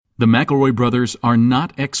The McElroy brothers are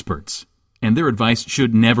not experts, and their advice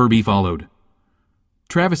should never be followed.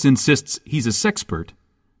 Travis insists he's a sexpert,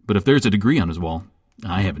 but if there's a degree on his wall,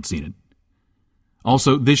 I haven't seen it.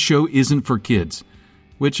 Also, this show isn't for kids,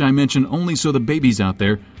 which I mention only so the babies out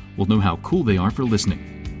there will know how cool they are for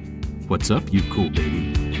listening. What's up, you cool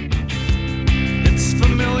baby? It's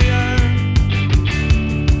familiar,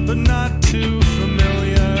 but not too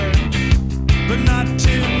familiar, but not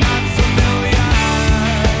too not familiar.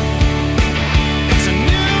 It's a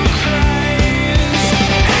new craze.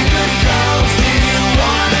 Hey, good girls, do you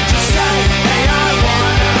wanna just say, hey, I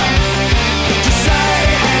wanna? Just say,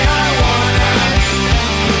 hey, I wanna.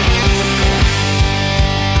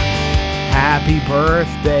 Happy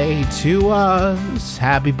birthday to us.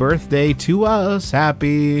 Happy birthday to us.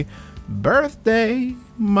 Happy birthday,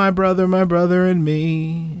 my brother and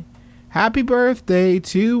me. Happy birthday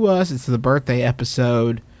to us. It's the birthday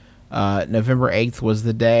episode. November 8th was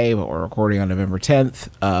the day, but we're recording on November 10th.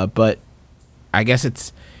 But I guess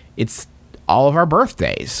it's all of our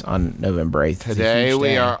birthdays on November 8th. Today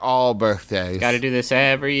we are all birthdays. Got to do this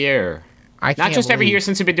every year. Not just every year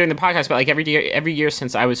since we've been doing the podcast, but like every year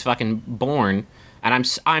since I was fucking born. And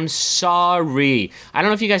I'm sorry. I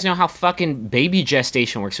don't know if you guys know how fucking baby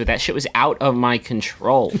gestation works, but that shit was out of my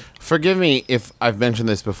control. Forgive me if I've mentioned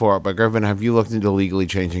this before, but Griffin, have you looked into legally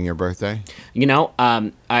changing your birthday? You know,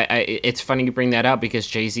 it's funny you bring that up because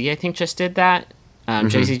Jay-Z, I think, just did that.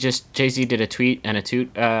 Jay-Z did a tweet and a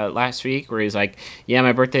toot last week where he's like, yeah,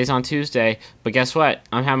 my birthday's on Tuesday, but guess what?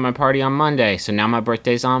 I'm having my party on Monday, so now my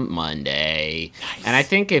birthday's on Monday. Nice. And I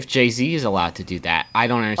think if Jay-Z is allowed to do that, I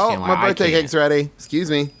don't understand why I can't. Oh, my birthday cake's ready. Excuse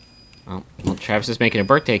me. Well, Travis is making a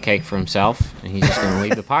birthday cake for himself, and he's just going to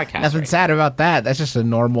leave the podcast. Nothing sad about that. That's just a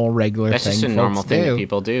normal, regular thing. That's just a normal thing that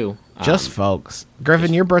people do. Just folks.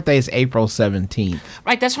 Griffin, your birthday is April 17th.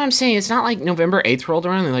 Right, that's what I'm saying. It's not like November 8th rolled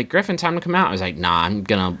around. They're like, Griffin, time to come out. I was like, nah, I'm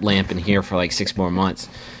going to lamp in here for like 6 more months.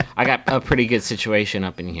 I got a pretty good situation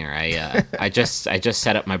up in here. I just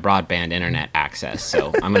set up my broadband internet access,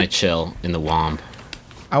 so I'm going to chill in the Womb.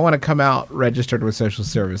 I want to come out registered with social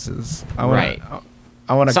services. I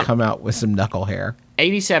want to come out with some knuckle hair.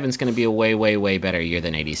 87 is going to be a way, way, way better year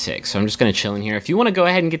than 86, so I'm just going to chill in here. If you want to go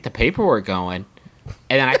ahead and get the paperwork going,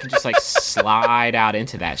 and then I could just like slide out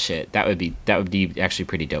into that shit. That would be actually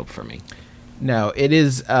pretty dope for me. No, it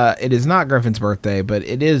is not Griffin's birthday, but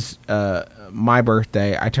it is my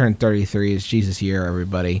birthday. I turned 33. It's Jesus' year,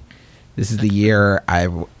 everybody. This is the year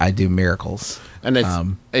I do miracles. And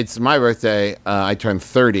it's my birthday. I turned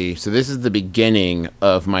 30, so this is the beginning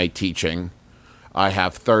of my teaching. I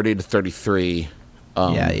have 30 to 33.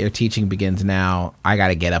 Yeah, your teaching begins now. I got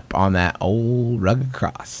to get up on that old rugged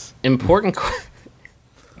cross. Important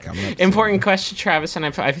question, Travis, and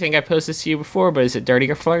I think I posed this to you before, but is it dirty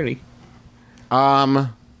or flirty? You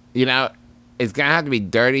know, it's gonna have to be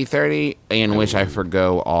dirty 30, in which I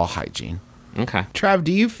forgo all hygiene. Okay. Trav,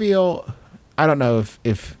 do you feel? I don't know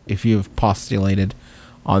if you've postulated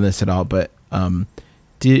on this at all, but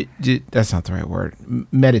that's not the right word.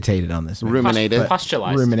 Meditated on this. Ruminated.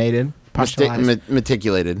 Postulated. Ruminated.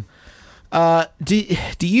 Meticulated. Do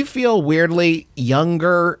you feel weirdly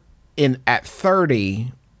younger at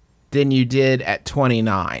 30 than you did at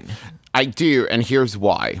 29? I do, and here's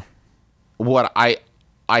why. What I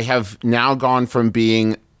have now gone from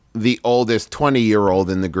being the oldest 20-year-old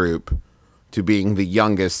in the group to being the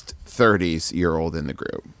youngest 30s-year-old in the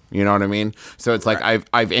group. You know what I mean? So it's like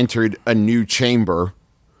I've entered a new chamber,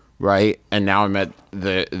 right? And now I'm at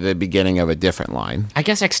the beginning of a different line. I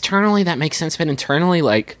guess externally that makes sense, but internally,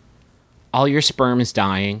 like, all your sperm is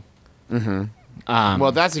dying. Mm-hmm.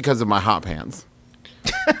 Well, that's because of my hot pants.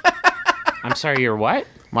 I'm sorry, your what?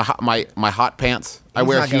 My hot pants. I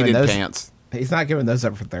wear heated pants. He's not giving those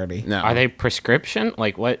up for 30. No. Are they prescription?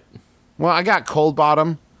 Like what? Well, I got cold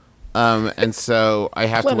bottom, and so I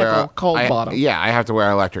have to wear cold bottom. Yeah, I have to wear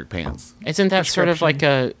electric pants. Isn't that sort of like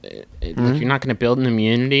like you're not going to build an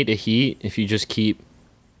immunity to heat if you just keep...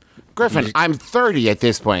 Griffin, I'm 30 at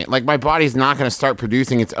this point. Like, my body's not going to start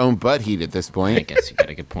producing its own butt heat at this point. I guess you got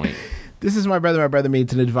a good point. This is My Brother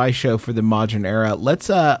Meets, an advice show for the modern era. Let's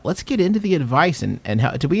get into the advice and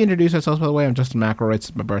how. Did we introduce ourselves, by the way? I'm Justin McElroy.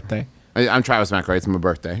 It's my birthday. I'm Travis McElroy. It's my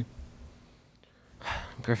birthday.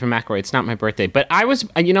 Griffin McElroy. It's not my birthday, but I was.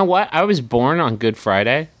 You know what? I was born on Good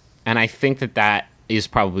Friday, and I think that is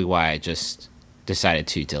probably why I just decided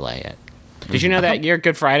to delay it. Did you know that year,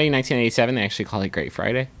 Good Friday, 1987, they actually call it Great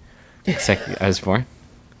Friday? It's like I was born.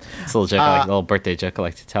 It's a little joke, a little birthday joke I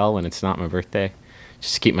like to tell when it's not my birthday,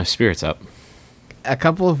 just to keep my spirits up. A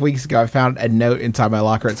couple of weeks ago, I found a note inside my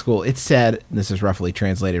locker at school. It said, and this is roughly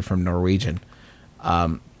translated from Norwegian,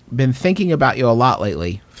 been thinking about you a lot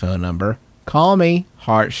lately. Phone number. Call me.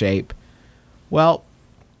 Heart shape. Well,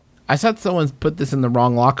 I thought someone put this in the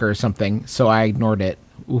wrong locker or something, so I ignored it.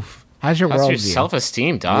 Oof. How's your How's your worldview?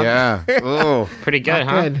 self-esteem, dog? Yeah. Ooh. Pretty good,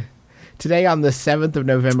 huh? Good. Today, on the 7th of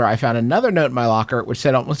November, I found another note in my locker which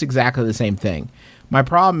said almost exactly the same thing. My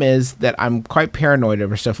problem is that I'm quite paranoid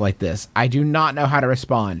over stuff like this. I do not know how to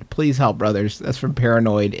respond. Please help, brothers. That's from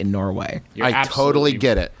Paranoid in Norway. You're I totally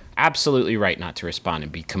get it. Absolutely right not to respond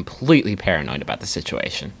and be completely paranoid about the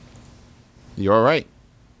situation. You're right.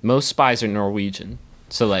 Most spies are Norwegian.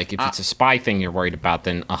 So, like, if it's a spy thing you're worried about,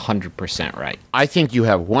 then 100% right. I think you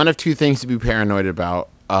have one of two things to be paranoid about,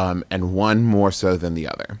 and one more so than the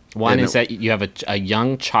other. One And is that you have a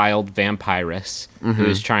young child vampiress who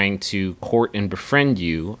is trying to court and befriend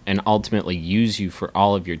you and ultimately use you for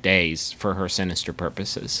all of your days for her sinister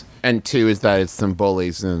purposes. And two is that it's some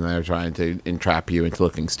bullies and they're trying to entrap you into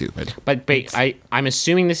looking stupid. But I'm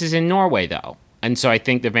assuming this is in Norway, though. And so I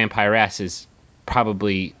think the vampiress is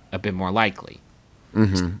probably a bit more likely.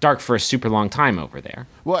 It's dark for a super long time over there.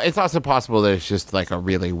 Well, it's also possible that it's just like a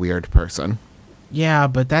really weird person. Yeah,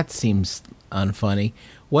 but that seems unfunny.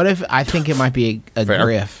 What if I think it might be a Fair.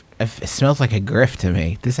 griff? If it smells like a grift to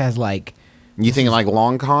me. This has like... You think like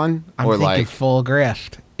long con? I'm or thinking like full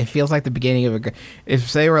grift. It feels like the beginning of a grift.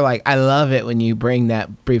 If they were like, I love it when you bring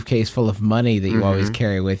that briefcase full of money that you always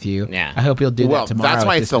carry with you. Yeah. I hope you'll do well, that tomorrow. that's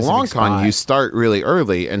why at it's this the long specific con. spot. You start really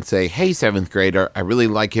early and say, hey, 7th grader, I really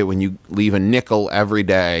like it when you leave a nickel every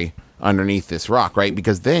day underneath this rock, right?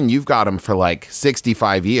 Because then you've got them for like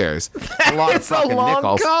 65 years. A lot of It's a fucking long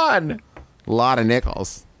nickels. con. A lot of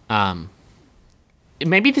nickels.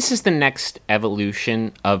 Maybe this is the next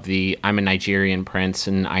evolution of the I'm a Nigerian prince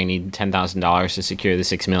and I need $10,000 to secure the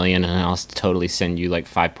 $6 million and I'll totally send you like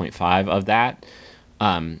 5.5 of that.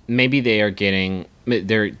 Maybe they are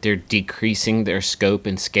they're decreasing their scope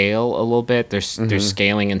and scale a little bit. They're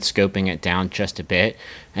scaling and scoping it down just a bit,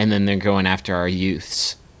 and then they're going after our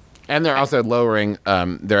youths. And they're also lowering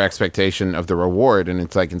their expectation of the reward. And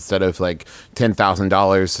it's like instead of like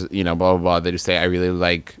 $10,000, you know, blah, blah, blah, they just say, I really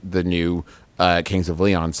like the new Kings of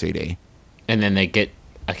Leon CD. And then they get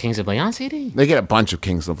a Kings of Leon CD? They get a bunch of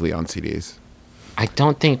Kings of Leon CDs. I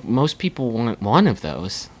don't think most people want one of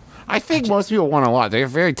those. I think most people want a lot. They're a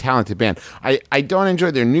very talented band. I don't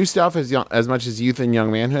enjoy their new stuff as much as Youth and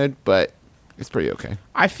Young Manhood, but it's pretty okay.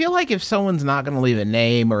 I feel like if someone's not going to leave a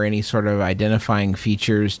name or any sort of identifying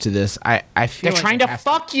features to this, I feel They're like trying it to has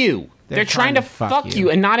fuck you. They're trying to fuck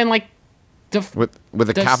you, and not in like the With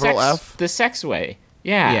a the capital sex, F? the sex way.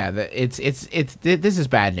 Yeah. Yeah, it's this is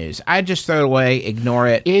bad news. I just throw it away, ignore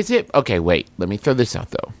it. Is it? Okay, wait. Let me throw this out,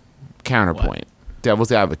 though. Counterpoint.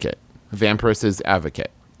 Devil's advocate. Vampiress's advocate.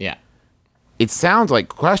 Yeah. It sounds like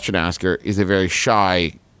Question Asker is a very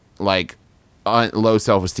shy, like, low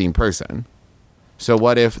self-esteem person. So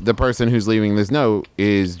what if the person who's leaving this note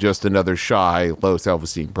is just another shy, low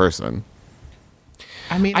self-esteem person?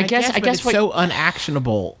 I mean, I guess but it's what- so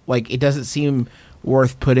unactionable. Like, it doesn't seem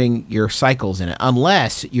worth putting your cycles in it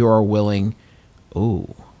unless you're willing.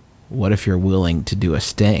 Ooh, what if you're willing to do a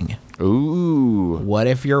sting? Ooh. What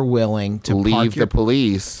if you're willing to Leave the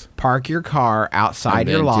police park your car outside and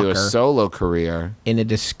your then locker do a solo career. in a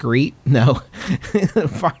discreet not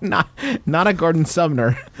a Gordon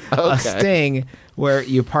Sumner, a Okay. sting where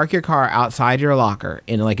you park your car outside your locker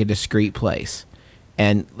in like a discreet place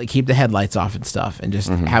and like keep the headlights off and stuff and just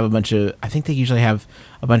have a bunch of, I think they usually have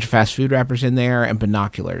a bunch of fast food wrappers in there and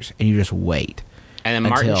binoculars, and you just wait. And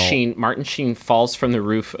then Until- Martin Sheen falls from the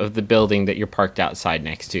roof of the building that you're parked outside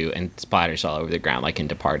next to and splatters all over the ground like in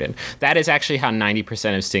Departed. That is actually how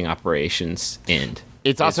 90% of sting operations end.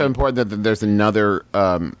 It's also important that there's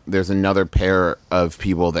another pair of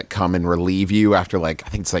people that come and relieve you after like I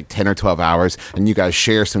think it's like 10 or 12 hours, and you guys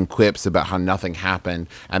share some quips about how nothing happened,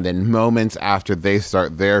 and then moments after they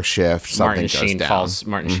start their shift, something goes down.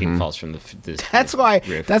 Martin Sheen falls from the That's why.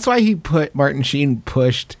 roof. That's why he put Martin Sheen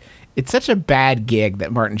pushed. It's such a bad gig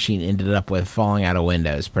that Martin Sheen ended up with falling out of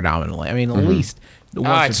windows predominantly. I mean, at least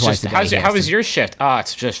once it's or twice just a day. how was your shift? Oh,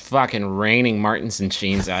 it's just fucking raining Martins and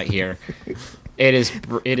Sheens out here. It is,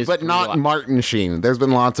 But not Martin Sheen. There's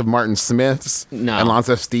been lots of Martin Smiths and lots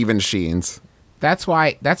of Stephen Sheens. That's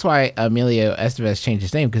why Emilio Estevez changed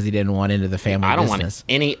his name, because he didn't want into the family I don't business want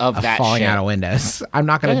any of that falling shit. out of windows. I'm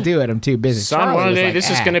not going to do it. I'm too busy. Son, Charlie one was day like, this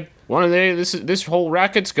is "Ah." gonna one day this whole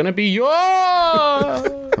racket's gonna be yours.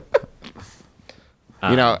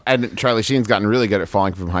 You know, and Charlie Sheen's gotten really good at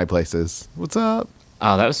falling from high places. What's up?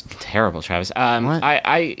 Oh, that was terrible, Travis. What?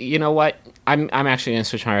 I you know what? I'm actually gonna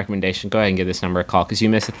switch my recommendation. Go ahead and give this number a call because you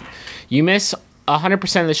miss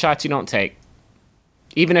 100% of the shots you don't take.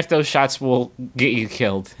 Even if those shots will get you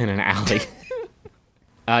killed in an alley.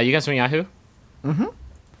 You guys want Yahoo?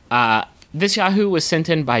 Mm-hmm. This Yahoo was sent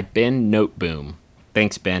in by Ben Noteboom.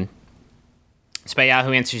 Thanks, Ben. It's by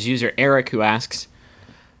Yahoo Answers user Eric, who asks,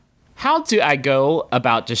 how do I go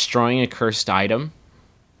about destroying a cursed item?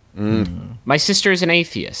 My sister is an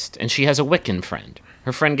atheist, and she has a Wiccan friend.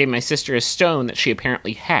 Her friend gave my sister a stone that she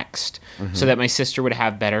apparently hexed so that my sister would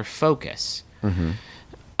have better focus.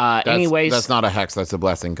 That's not a hex, that's a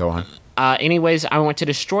blessing. Go on. Anyways, I want to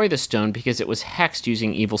destroy the stone because it was hexed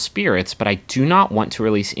using evil spirits, but I do not want to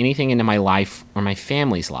release anything into my life or my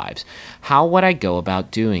family's lives. How would I go about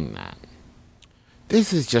doing that?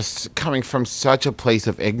 This is just coming from such a place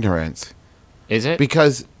of ignorance. Is it?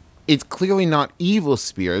 Because it's clearly not evil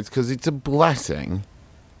spirits, because it's a blessing.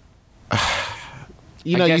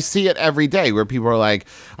 You know, you see it every day where people are like,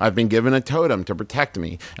 I've been given a totem to protect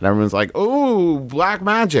me. And everyone's like, oh, black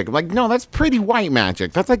magic. I'm like, no, that's pretty white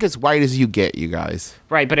magic. That's like as white as you get, you guys.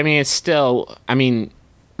 Right, but I mean, it's still,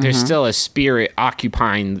 there's still a spirit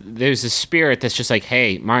occupying. There's a spirit that's just like,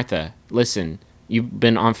 hey, Martha, listen, you've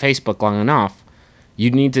been on Facebook long enough. You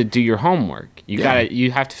need to do your homework. You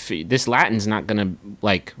have to, this Latin's not going to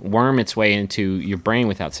like worm its way into your brain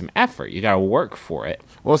without some effort. You got to work for it.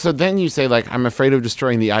 Well, so then you say, like, I'm afraid of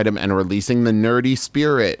destroying the item and releasing the nerdy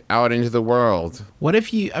spirit out into the world. What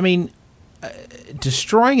if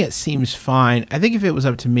destroying it seems fine. I think if it was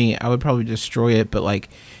up to me, I would probably destroy it, but, like,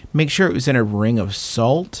 make sure it was in a ring of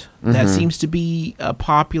salt. That seems to be a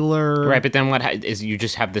popular... Right, but then what is you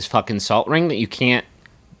just have this fucking salt ring that you can't...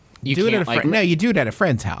 You do it at no, you do it at a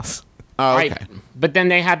friend's house. Oh, right. okay. But then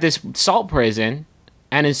they have this salt prison,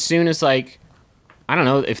 and as soon as, like, I don't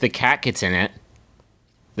know, if the cat gets in it,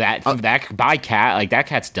 that by cat, like, that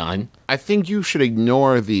cat's done. I think you should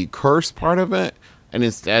ignore the curse part of it and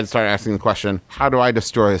instead start asking the question, how do I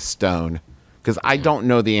destroy a stone? Because I don't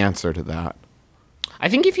know the answer to that. I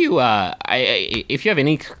think if you have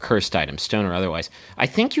any cursed item, stone or otherwise, I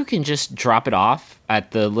think you can just drop it off at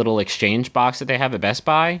the little exchange box that they have at Best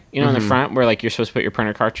Buy, you know, in the front where, like, you're supposed to put your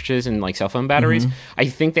printer cartridges and, like, cell phone batteries. I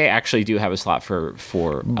think they actually do have a slot for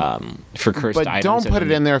cursed items. But don't put it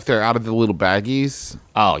in there if they're out of the little baggies.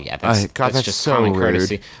 Oh, yeah. That's just so common weird.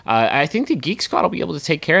 courtesy. I think the Geek Squad will be able to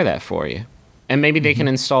take care of that for you. And maybe they can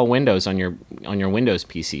install Windows on your Windows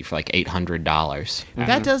PC for like $800.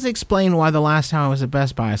 That does explain why the last time I was at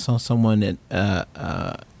Best Buy, I saw someone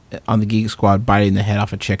on the Geek Squad biting the head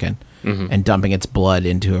off a chicken and dumping its blood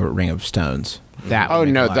into a ring of stones. That would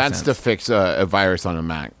make a lot of that's sense. to fix a virus on a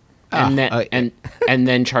Mac. And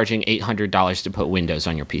then charging $800 to put Windows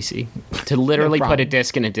on your PC. To literally put a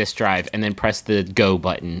disk in a disk drive and then press the go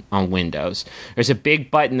button on Windows. There's a big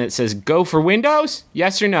button that says go for Windows?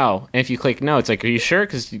 Yes or no? And if you click no, it's like, are you sure?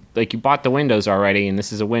 Because you bought the Windows already and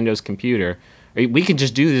this is a Windows computer. We can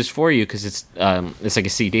just do this for you because it's like a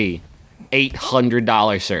CD.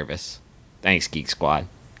 $800 service. Thanks, Geek Squad.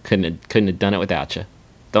 Couldn't have done it without you.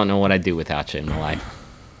 Don't know what I'd do without you in my life.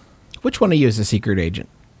 Which one of you is a secret agent?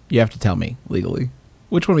 You have to tell me legally.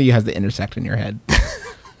 Which one of you has the intersect in your head?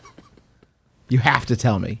 You have to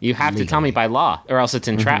tell me. You have to tell me by law, or else it's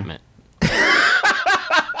entrapment.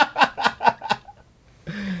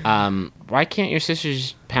 Why can't your sister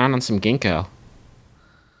just pound on some ginkgo?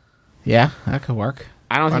 Yeah, that could work.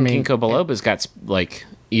 I don't think ginkgo biloba's got like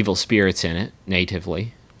evil spirits in it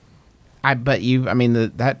natively.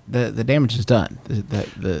 The damage is done.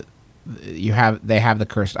 They have the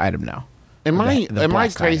cursed item now. Am I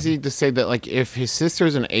blessed crazy item. to say that, like, if his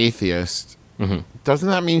sister's an atheist, doesn't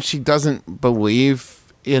that mean she doesn't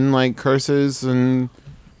believe in, like, curses and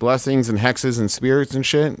blessings and hexes and spirits and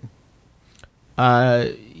shit?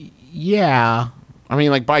 Yeah. I mean,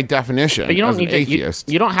 like, by definition, But you don't as need an atheist.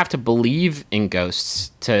 you don't have to believe in ghosts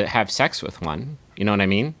to have sex with one. You know what I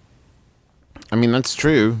mean? I mean, that's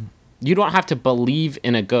true. You don't have to believe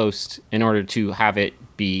in a ghost in order to have it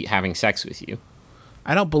be having sex with you.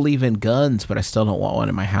 I don't believe in guns, but I still don't want one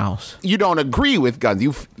in my house. You don't agree with guns.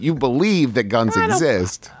 You believe that guns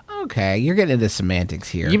exist. Okay, you're getting into semantics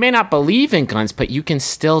here. You may not believe in guns, but you can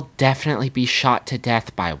still definitely be shot to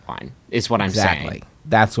death by one, is what I'm saying. Exactly.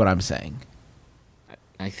 That's what I'm saying.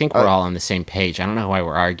 I think we're all on the same page. I don't know why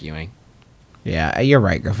we're arguing. Yeah, you're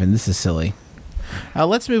right, Griffin. This is silly.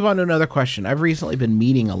 Let's move on to another question. I've recently been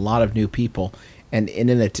meeting a lot of new people, and do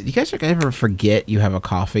you guys ever forget you have a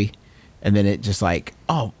coffee? And then it just like,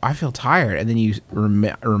 oh, I feel tired. And then you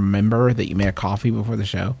remember that you made a coffee before the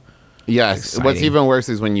show. Yes. What's even worse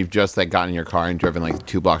is when you've just, like, gotten in your car and driven, like,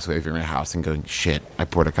 2 blocks away from your house and going, shit, I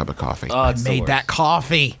poured a cup of coffee. I made that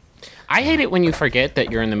coffee. I hate it when you forget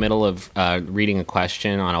that you're in the middle of reading a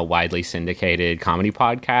question on a widely syndicated comedy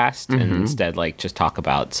podcast and instead like just talk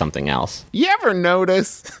about something else. You ever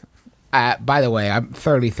notice? By the way, I'm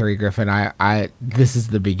 33, Griffin. I this is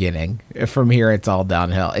the beginning. From here, it's all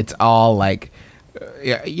downhill. It's all like,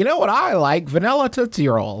 you know what I like? Vanilla Tootsie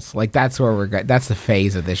Rolls. Like that's where we're going. That's the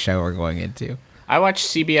phase of this show we're going into. I watched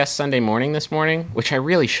CBS Sunday Morning this morning, which I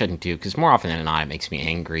really shouldn't do because more often than not, it makes me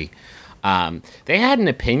angry. They had an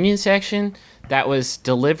opinion section that was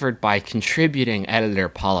delivered by contributing editor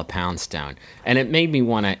Paula Poundstone, and it made me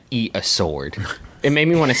want to eat a sword. It made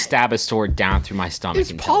me want to stab a sword down through my stomach.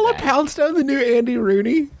 Is Paula Poundstone the new Andy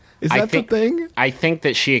Rooney? Is that the thing? I think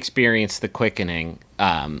that she experienced the quickening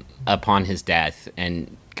upon his death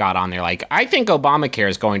and got on there like, I think Obamacare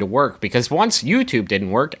is going to work because once YouTube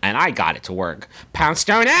didn't work and I got it to work.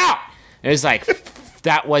 Poundstone out! It was like,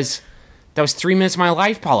 that was 3 minutes of my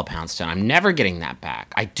life, Paula Poundstone. I'm never getting that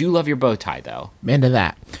back. I do love your bow tie, though. Into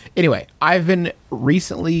that. Anyway, I've been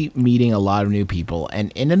recently meeting a lot of new people,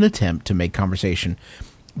 and in an attempt to make conversation,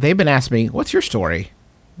 they've been asking me, what's your story?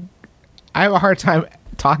 I have a hard time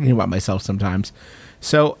talking about myself sometimes.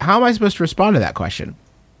 So how am I supposed to respond to that question?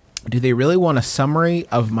 Do they really want a summary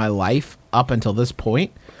of my life up until this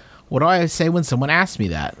point? What do I say when someone asks me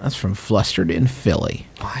that? That's from Flustered in Philly.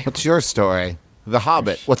 What's your story? The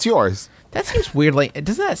Hobbit. What's yours? That seems weirdly...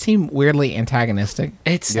 Doesn't that seem weirdly antagonistic?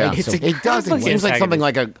 It does. It seems like something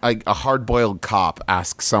like a hard-boiled cop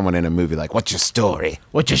asks someone in a movie, like, what's your story?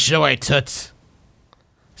 What's your story, Toots?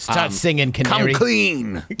 Start singing, Canary. Come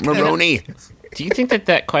clean, Maroney. Do you think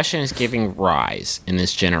that question is giving rise in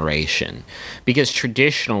this generation? Because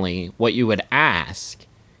traditionally, what you would ask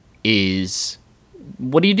is,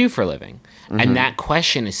 what do you do for a living? And that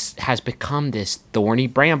question has become this thorny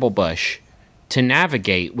bramble bush to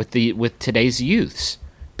navigate with today's youths.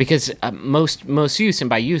 Because most youths, and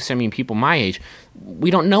by youths I mean people my age, we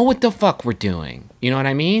don't know what the fuck we're doing. You know what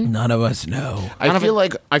I mean? None of us know. I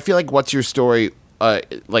feel like what's your story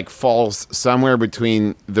like falls somewhere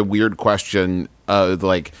between the weird question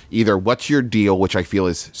like either what's your deal, which I feel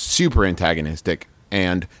is super antagonistic,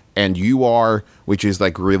 and you are, which is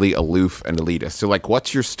like really aloof and elitist. So like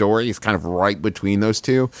what's your story is kind of right between those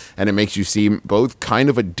two, and it makes you seem both kind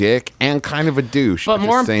of a dick and kind of a douche at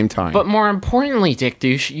the same time. But more importantly, Dick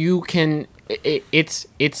Douche, you can it's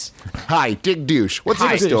Hi, Dick Douche. What's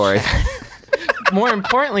your story? More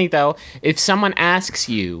importantly though, if someone asks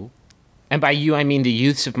you, and by you I mean the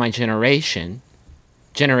youths of my generation,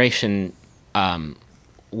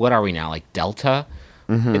 what are we now, like Delta?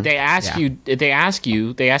 If they ask they ask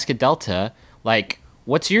a Delta, like,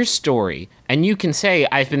 what's your story? And you can say,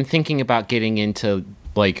 I've been thinking about getting into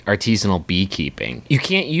like artisanal beekeeping. You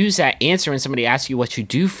can't use that answer when somebody asks you what you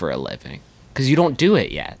do for a living, because you don't do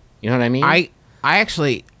it yet. You know what I mean? I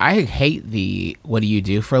hate the what do you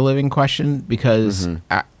do for a living question, because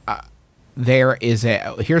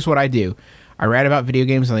here's what I do. I write about video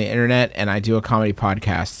games on the internet, and I do a comedy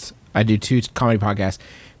podcast. I do 2 comedy podcasts.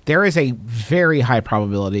 There is a very high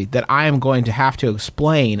probability that I am going to have to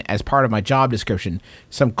explain, as part of my job description,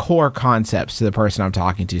 some core concepts to the person I'm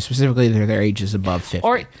talking to, specifically their age is above 50.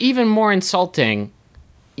 Or even more insulting,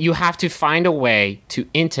 you have to find a way to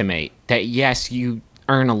intimate that, yes, you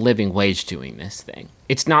earn a living wage doing this thing.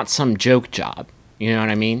 It's not some joke job. You know what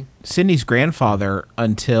I mean? Sydney's grandfather,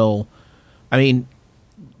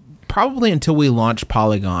 probably until we launched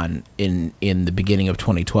Polygon in the beginning of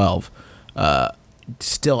 2012,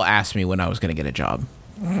 still asked me when I was going to get a job.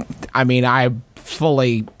 I mean, I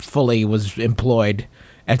fully was employed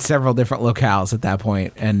at several different locales at that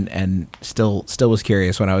point, and still was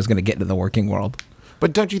curious when I was going to get into the working world.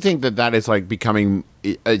 But don't you think that is like becoming,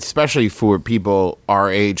 especially for people our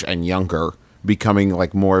age and younger, becoming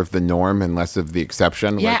like more of the norm and less of the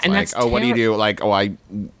exception? Yeah, it's and like, that's what do you do? Like, I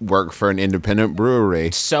work for an independent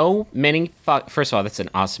brewery. So many first of all, that's an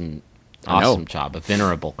awesome job, a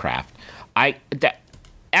venerable craft. Our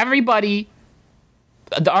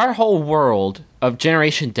whole world of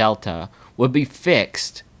Generation Delta would be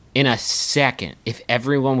fixed in a second if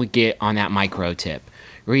everyone would get on that micro tip,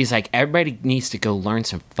 where he's like, everybody needs to go learn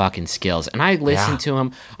some fucking skills. And I listen to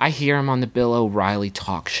him. I hear him on the Bill O'Reilly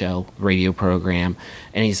talk show radio program,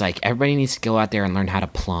 and he's like, everybody needs to go out there and learn how to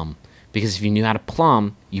plumb, because if you knew how to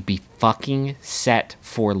plumb, you'd be fucking set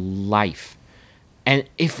for life. And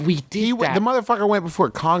if we did that... The motherfucker went before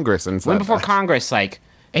Congress and said Congress, like...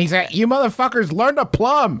 And he's like, you motherfuckers, learn to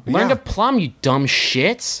plumb! Learn to plumb, you dumb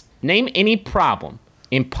shits! Name any problem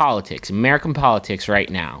in politics, American politics right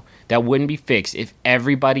now, that wouldn't be fixed if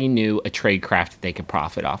everybody knew a trade craft that they could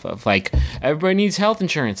profit off of. Like, everybody needs health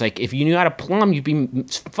insurance. Like, if you knew how to plumb, you'd be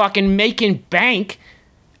fucking making bank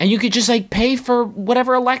And you could just like pay for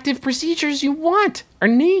whatever elective procedures you want or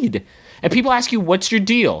need. And people ask you, what's your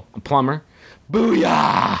deal? A plumber.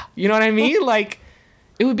 Booyah! You know what I mean? Like,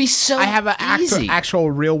 it would be so I have an easy. actual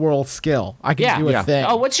real world skill. I can do a thing.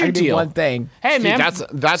 Oh, what's your I can do deal? one thing. Hey, See, man.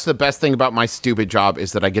 that's the best thing about my stupid job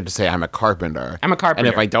is that I get to say I'm a carpenter. I'm a carpenter.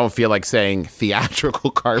 And if I don't feel like saying theatrical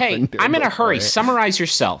Hey, carpenter, I'm in a before hurry. it- Summarize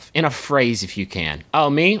yourself in a phrase if you can. Oh,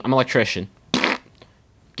 me? I'm an electrician.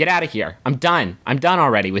 Get out of here. I'm done. I'm done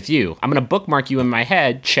already with you. I'm going to bookmark you in my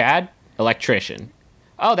head. Chad, electrician.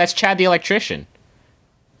 Oh, that's Chad the electrician.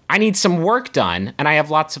 I need some work done, and I have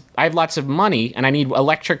lots of money, and I need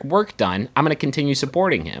electric work done. I'm going to continue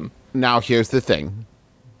supporting him. Now, here's the thing.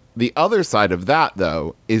 The other side of that,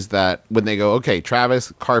 though, is that when they go, okay,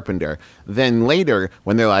 Travis, carpenter, then later,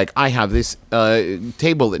 when they're like, I have this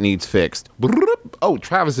table that needs fixed. Oh,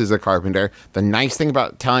 Travis is a carpenter. The nice thing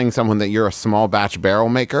about telling someone that you're a small batch barrel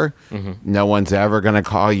maker, no one's ever going to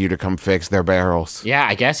call you to come fix their barrels. Yeah,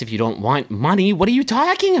 I guess if you don't want money, what are you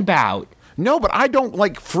talking about? No, but I don't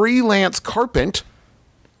like freelance carpent.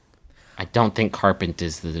 I don't think carpent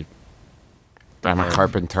is the... I'm a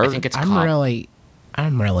carpenter. I think it's I'm cop. really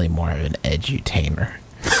more of an edutainer.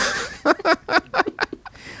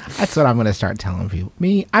 That's what I'm going to start telling people.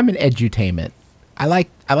 I'm an edutainment. I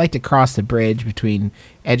like to cross the bridge between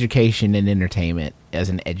education and entertainment as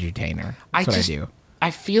an edutainer. That's what I do.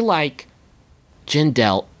 I feel like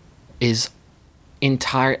Jindelt is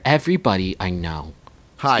everybody I know.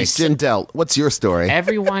 Hi, Jindelt. What's your story?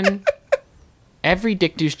 Everyone, every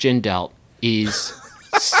Dick Deuce Jindelt is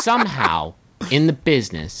somehow in the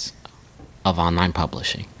business of online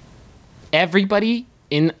publishing. Everybody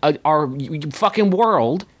in our fucking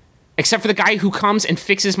world, except for the guy who comes and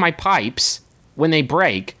fixes my pipes when they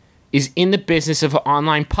break, is in the business of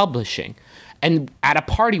online publishing. And at a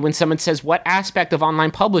party, when someone says, what aspect of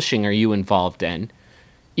online publishing are you involved in?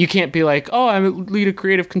 You can't be like, oh, I lead a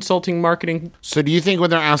creative consulting marketing. So do you think when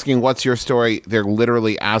they're asking what's your story, they're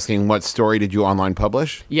literally asking what story did you online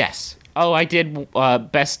publish? Yes. Oh, I did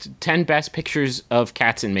 10 best pictures of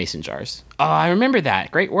cats in mason jars. Oh, I remember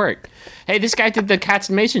that. Great work. Hey, this guy did the cats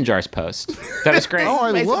in mason jars post. That was great. Oh,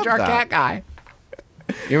 I Mason love jar that. cat guy.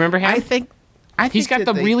 You remember him? I think He's got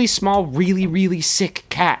the really small, really, really sick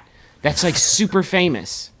cat that's like super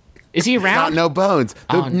famous. Is he Not around? No Bones.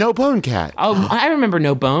 The No Bone Cat. Oh, I remember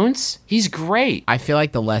No Bones. He's great. I feel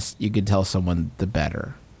like the less you can tell someone, the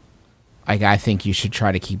better. Like, I think you should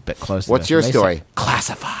try to keep it close to What's this. your When they story? say-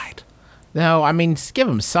 Classified. No, I mean, just give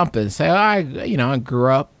them something. Say, I grew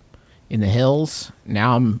up in the hills.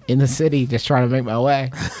 Now I'm in the city just trying to make my way.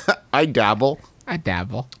 I dabble. I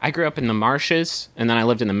dabble. I grew up in the marshes, and then I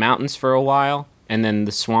lived in the mountains for a while, and then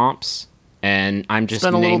the swamps, and I'm just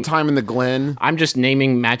Spent a little time in the Glen. I'm just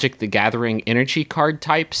naming Magic the Gathering energy card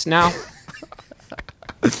types now.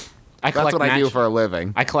 That's what I do for a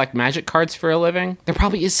living. I collect magic cards for a living. There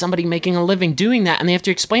probably is somebody making a living doing that, and they have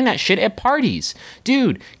to explain that shit at parties.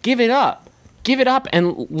 Dude, give it up. Give it up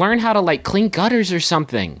and learn how to, like, clean gutters or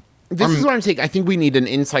something. This is what I'm saying. I think we need an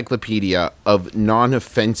encyclopedia of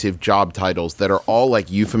non-offensive job titles that are all like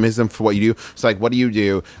euphemism for what you do. It's like, what do you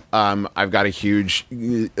do? I've got a huge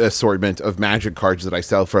assortment of magic cards that I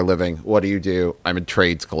sell for a living. What do you do? I'm a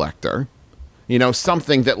trades collector. You know,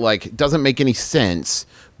 something that like doesn't make any sense,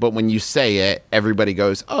 but when you say it, everybody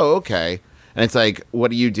goes, oh, okay. And it's like,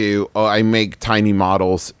 what do you do? Oh, I make tiny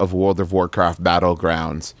models of World of Warcraft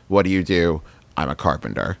Battlegrounds. What do you do? I'm a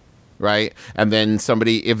carpenter. Right? And then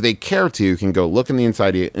somebody, if they care to, can go look in the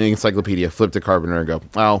encyclopedia, flip to carpenter and go,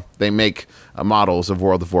 well, they make models of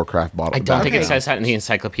World of Warcraft I don't think it says that in the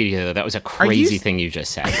encyclopedia, though. That was a crazy thing you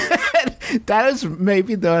just said. That is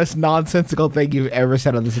maybe the most nonsensical thing you've ever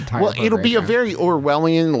said on this entire Well, it'll be a program. very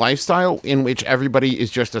Orwellian lifestyle in which everybody is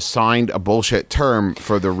just assigned a bullshit term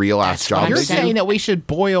for the real ass That's job. what I'm You're they do. saying that we should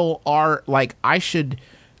boil our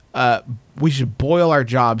we should boil our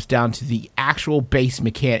jobs down to the actual base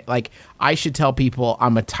mechanic. Like, I should tell people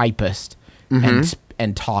I'm a typist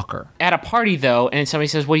and talker. At a party, though, and somebody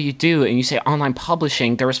says, what do you do? And you say online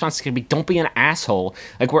publishing, their response is going to be, don't be an asshole.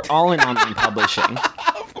 Like, we're all in online publishing.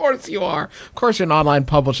 Of course you are. Of course you're in online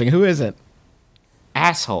publishing. Who isn't?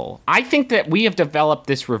 Asshole. I think that we have developed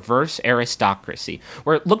this reverse aristocracy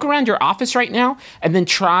where look around your office right now and then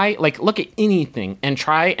try, like, look at anything and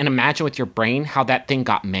try and imagine with your brain how that thing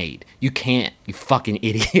got made. You can't, you fucking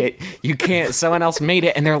idiot. You can't. Someone else made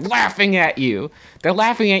it and they're laughing at you. They're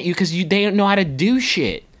laughing at you because they don't know how to do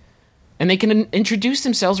shit. And they can introduce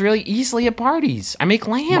themselves really easily at parties. I make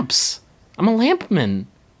lamps. I'm a lampman.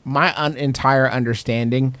 My entire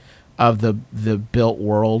understanding of the built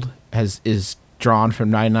world is drawn from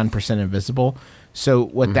 99% Invisible. So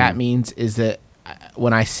what that means is that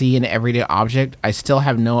when I see an everyday object, I still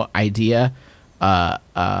have no idea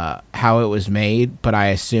how it was made, but I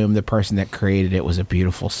assume the person that created it was a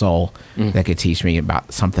beautiful soul that could teach me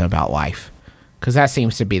about something about life. Because that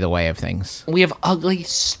seems to be the way of things. We have ugly,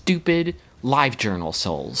 stupid live journal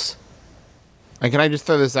souls. And can I just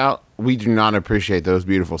throw this out? We do not appreciate those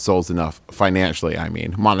beautiful souls enough financially. I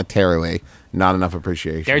mean, monetarily, not enough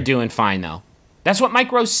appreciation. They're doing fine, though. That's what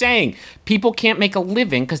Mike Rowe's saying. People can't make a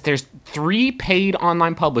living because there's 3 paid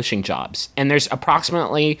online publishing jobs, and there's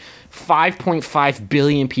approximately 5.5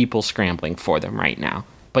 billion people scrambling for them right now.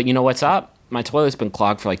 But you know what's up? My toilet's been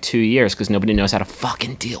clogged for like 2 years because nobody knows how to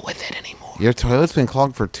fucking deal with it anymore. Your toilet's been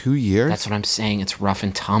clogged for 2 years? That's what I'm saying. It's rough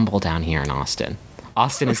and tumble down here in Austin.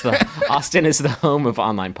 Austin is the home of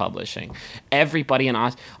online publishing. Everybody in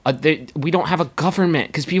Austin, we don't have a government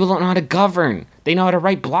because people don't know how to govern. They know how to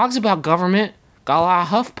write blogs about government. Got a lot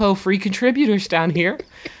of HuffPo free contributors down here.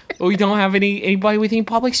 But we don't have anybody with any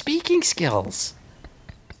public speaking skills.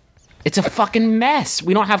 It's a fucking mess.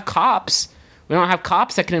 We don't have cops. We don't have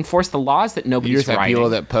cops that can enforce the laws that You nobody's just have writing. people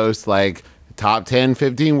that post like top 10,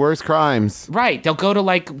 15 worst crimes. Right. They'll go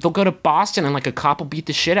to Boston and like a cop will beat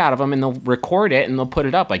the shit out of them and they'll record it and they'll put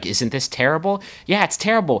it up. Like, isn't this terrible? Yeah, it's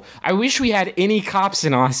terrible. I wish we had any cops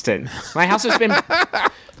in Austin. My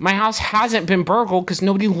house hasn't been burgled because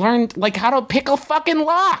nobody learned like how to pick a fucking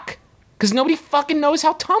lock. Because nobody fucking knows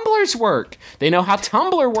how tumblers work. They know how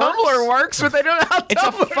Tumblr works. Tumblr works, but they don't know how It's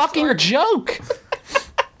a fucking joke.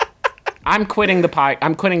 I'm quitting the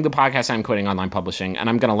podcast. I'm quitting online publishing, and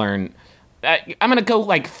I'm gonna learn. I'm gonna go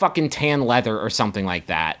like fucking tan leather or something like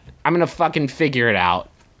that. I'm gonna fucking figure it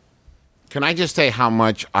out. Can I just say how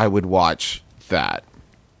much I would watch that?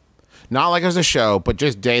 Not like as a show, but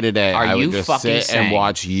just day to day. I you would just fucking sit and saying-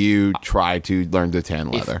 watch you try to learn to tan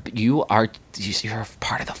If leather. you're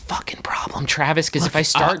part of the fucking problem, Travis. Because if I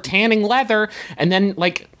start tanning leather and then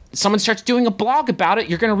like someone starts doing a blog about it,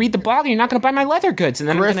 you're gonna read the blog and you're not gonna buy my leather goods, and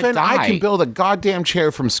then I'm Griffin, gonna die. I can build a goddamn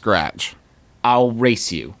chair from scratch. I'll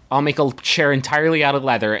race you. I'll make a chair entirely out of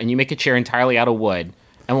leather, and you make a chair entirely out of wood,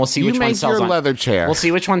 and we'll see You which one make sells your on leather chair. We'll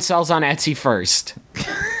see which one sells on Etsy first,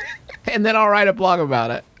 And then I'll write a blog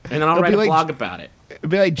about it. and then I'll It'll write be a like- blog about it. It'll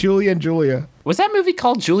be like Julia and Julia. Was that movie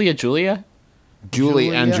called Julia? Julie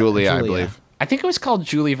and Julia, I Julia. believe. I think it was called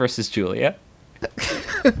Julie versus Julia.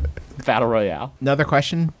 Battle Royale. Another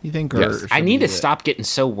question, you think? Or Yes. should I we need to do it? stop getting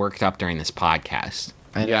so worked up during this podcast.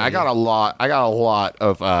 Yeah, I got a lot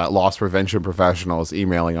of loss prevention professionals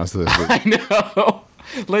emailing us this week. No.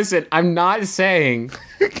 Listen, I'm not saying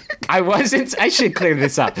I should clear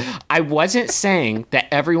this up. I wasn't saying that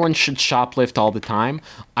everyone should shoplift all the time.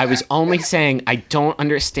 I was only saying I don't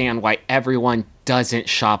understand why everyone doesn't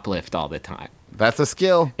shoplift all the time. That's a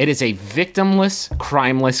skill. It is a victimless,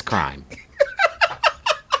 crimeless crime.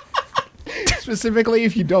 Specifically,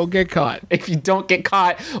 if you don't get caught. If you don't get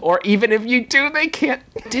caught, or even if you do, they can't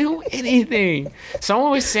do anything.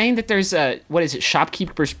 Someone was saying that there's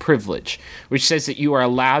shopkeeper's privilege, which says that you are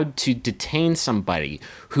allowed to detain somebody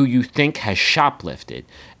who you think has shoplifted.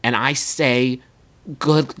 And I say,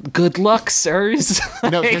 good luck, sirs.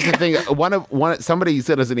 No, here's the thing. Somebody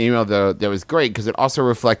sent us an email though that was great because it also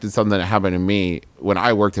reflected something that happened to me when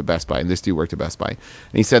I worked at Best Buy, and this dude worked at Best Buy, and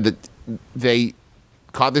he said that they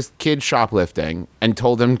caught this kid shoplifting and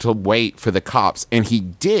told him to wait for the cops, and he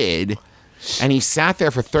did. And he sat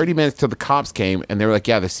there for 30 minutes till the cops came, and they were like,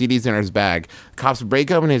 yeah, the CD's in his bag. Cops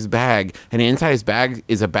break open his bag, and inside his bag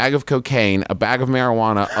is a bag of cocaine, a bag of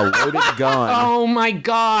marijuana, a loaded gun, Oh my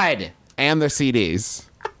God. and the CDs.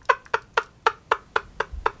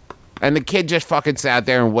 And the kid just fucking sat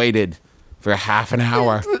there and waited for half an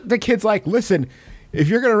hour. The kid's like, listen, if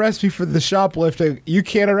you're going to arrest me for the shoplifting, you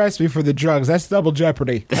can't arrest me for the drugs. That's double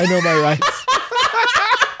jeopardy. I know my rights.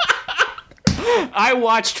 I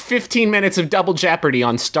watched 15 minutes of Double Jeopardy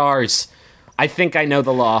on Stars. I think I know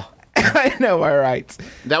the law. I know my rights.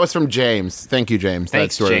 That was from James. Thank you, James.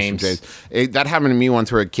 Thanks, that story was from James. That happened to me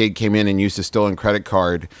once where a kid came in and used a stolen credit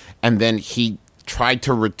card, and then he tried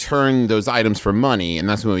to return those items for money, and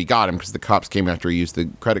that's when we got him because the cops came after he used the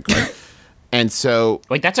credit card. And so...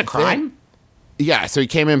 Wait, that's a crime? Yeah, so he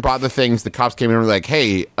came in, bought the things. The cops came in and were like,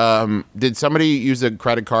 hey, did somebody use a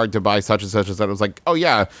credit card to buy such and such and such? I was like, oh,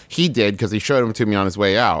 yeah, he did because he showed them to me on his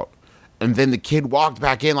way out. And then the kid walked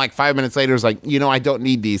back in like 5 minutes later, was like, I don't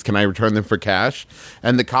need these. Can I return them for cash?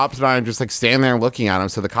 And the cops and I are just like standing there looking at him.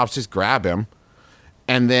 So the cops just grab him.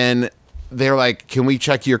 And then they're like, can we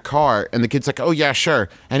check your car? And the kid's like, oh, yeah, sure.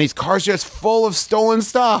 And his car's just full of stolen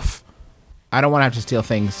stuff. I don't want to have to steal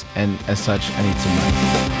things, and as such, I need some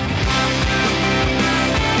money.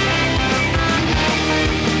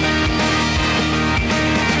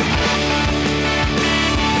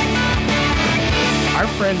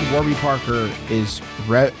 friend Warby Parker is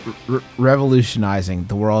revolutionizing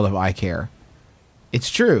the world of eye care. It's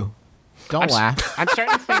true. Don't laugh.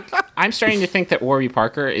 I'm starting to think that Warby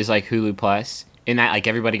Parker is like Hulu Plus in that like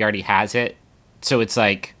everybody already has it. So it's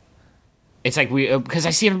like we because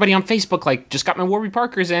I see everybody on Facebook like just got my Warby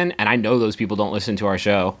Parkers in, and I know those people don't listen to our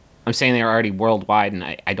show. I'm saying they're already worldwide, and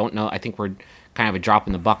I don't know. I think we're kind of a drop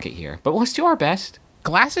in the bucket here, but let's do our best.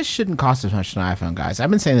 Glasses shouldn't cost as much as an iPhone, guys. I've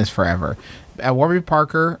been saying this forever. At Warby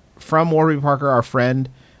Parker, from Warby Parker, our friend,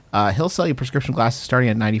 he'll sell you prescription glasses starting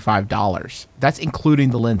at $95. That's including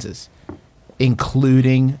the lenses. They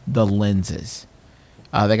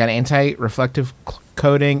got an anti-reflective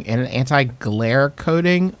coating and an anti-glare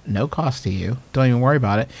coating. No cost to you. Don't even worry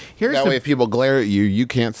about it. That way, if people glare at you, you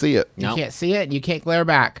can't see it. You can't see it, and you can't glare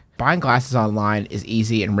back. Buying glasses online is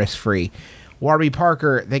easy and risk-free. Warby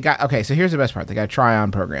Parker, so here's the best part. They got a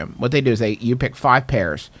try-on program. What they do is you pick 5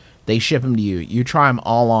 pairs. They ship them to you. You try them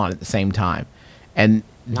all on at the same time. And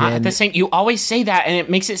Not at the same. You always say that, and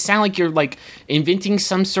it makes it sound like you're like inventing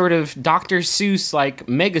some sort of Dr. Seuss like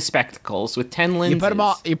mega spectacles with 10 lenses.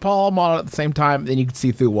 You pull them all at the same time, then you can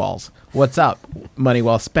see through walls. What's up? Money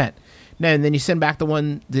well spent. No, and then you send back the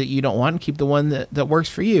one that you don't want and keep the one that works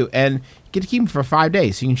for you. And you get to keep them for 5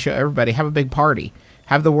 days so you can show everybody. Have a big party.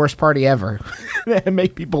 Have the worst party ever. And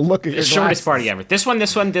make people look at your shortest glasses. party ever. This one, or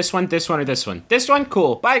this one. This one,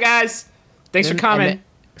 cool. Bye, guys. Thanks for coming.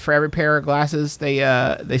 For every pair of glasses they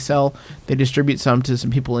distribute some to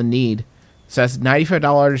some people in need. So that's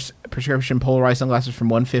 $95 prescription polarized sunglasses from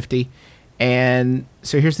 $150. And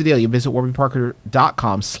so here's the deal. You visit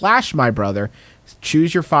warbyparker.com/mybrother.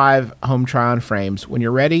 Choose your 5 home try-on frames. When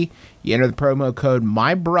you're ready, you enter the promo code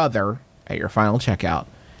MYBROTHER at your final checkout.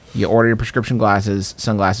 You order your prescription glasses,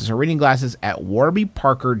 sunglasses, or reading glasses at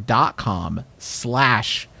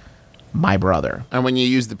warbyparker.com/mybrother. And when you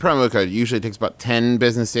use the promo code, it usually takes about 10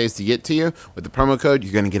 business days to get to you. With the promo code,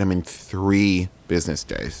 you're going to get them in 3 business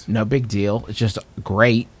days. No big deal. It's just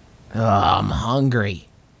great. I'm hungry.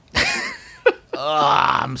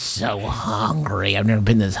 I'm so hungry. I've never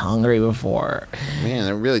been this hungry before.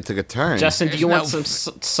 Man, it really took a turn. Justin, do you want some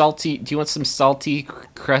salty? Do you want some salty,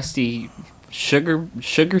 crusty sugar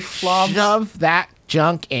flobs? Shove that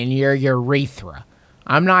junk in your urethra.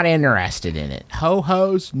 I'm not interested in it.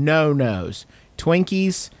 Ho-hos, no-nos.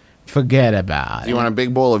 Twinkies, forget about it. Do you want a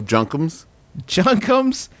big bowl of junkums?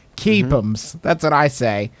 Junkums, keep 'ems. That's what I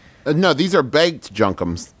say. No, these are baked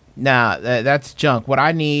junkums. Nah, that's junk. What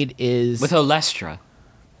I need is With Olestra.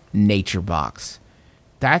 Nature Box.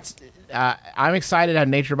 That's I'm excited how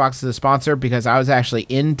Nature Box is a sponsor because I was actually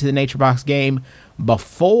into the Nature Box game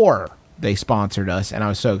before they sponsored us, and I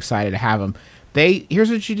was so excited to have them.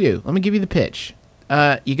 Here's what you do. Let me give you the pitch.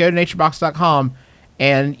 You go to naturebox.com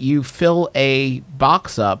and you fill a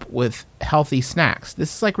box up with healthy snacks.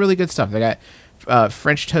 This is like really good stuff. They got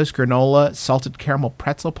French toast granola, salted caramel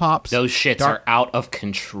pretzel pops. Those shits are out of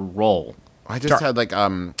control. I just had like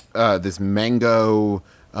this mango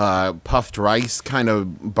puffed rice kind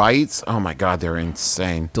of bites. Oh my god, they're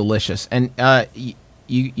insane. Delicious. And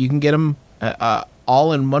you can get them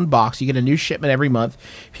all in one box. You get a new shipment every month.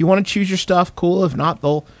 If you want to choose your stuff, cool. If not,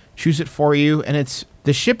 they'll choose it for you. And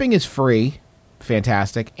the shipping is free.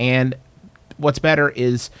 Fantastic. And what's better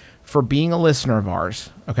is for being a listener of ours,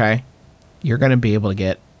 okay, you're going to be able to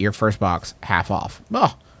get your first box half off.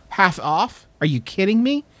 Oh, half off? Are you kidding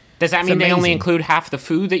me? Does that mean they only include half the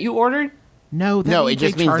food that you ordered? No, it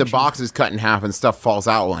just means the box is cut in half and stuff falls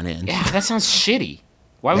out one end. Yeah, that sounds shitty.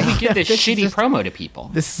 Why would we give this shitty promo to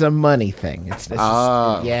people? This is a money thing.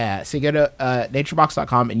 Yeah. So you go to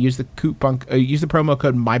naturebox.com and use the promo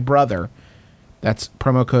code MYBROTHER. That's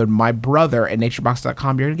promo code MYBROTHER at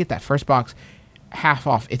naturebox.com. You're going to get that first box half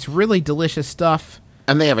off. It's really delicious stuff.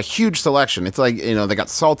 And they have a huge selection. It's like, they got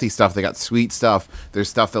salty stuff, they got sweet stuff. There's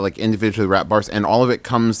stuff that like individually wrapped bars, and all of it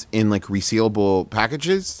comes in like resealable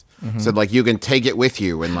packages. Mm-hmm. So like you can take it with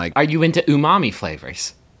you and like. Are you into umami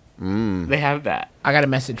flavors? They have that. I got a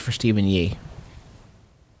message for Stephen Yee.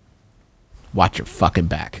 Watch your fucking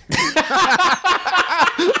back.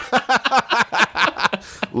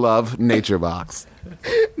 Love Nature Box.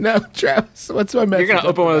 No, Travis, what's my message? You're going to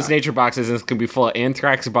open one of those Nature Boxes and it's going to be full of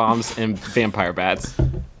anthrax bombs and vampire bats.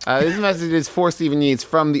 This message is for Stephen Yeats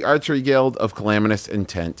from the Archery Guild of Calamitous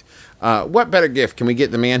Intent. What better gift can we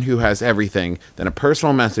get the man who has everything than a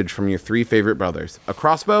personal message from your 3 favorite brothers? A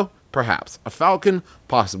crossbow? Perhaps. A falcon?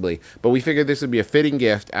 Possibly. But we figured this would be a fitting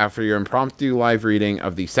gift after your impromptu live reading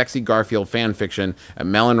of the Sexy Garfield fan fiction at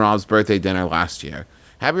Mel and Rob's birthday dinner last year.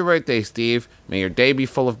 Happy birthday, Steve. May your day be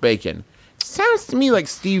full of bacon. Sounds to me like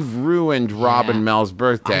Steve ruined Rob Yeah. and Mel's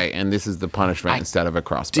birthday, and this is the punishment instead of a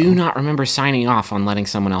crossbow. Do not remember signing off on letting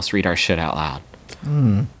someone else read our shit out loud.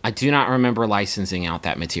 I do not remember licensing out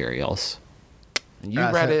that materials. You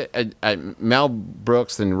read it at Mel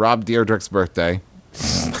Brooks and Rob Deirdrick's birthday.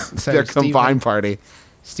 So Their combined party.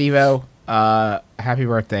 Steve-O, happy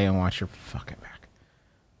birthday and watch your fucking back.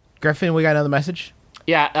 Griffin, we got another message?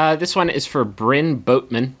 Yeah, this one is for Bryn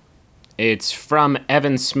Boatman. It's from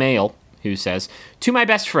Evan Smale, who says, "To my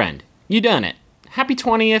best friend, you done it. Happy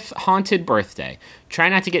 20th haunted birthday. Try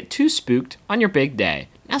not to get too spooked on your big day."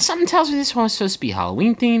 Now, something tells me this one was supposed to be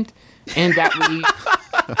Halloween themed, and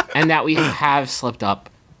that we have slipped up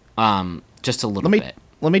just a little bit.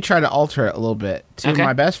 Let me try to alter it a little bit. To Okay.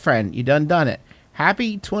 my best friend, you done it.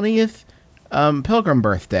 Happy 20th pilgrim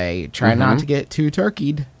birthday. Try not to get too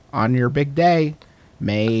turkeyed on your big day.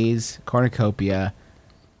 Maize, cornucopia.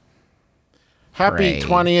 Happy Hooray.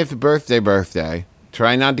 20th birthday.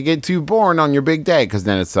 Try not to get too born on your big day, because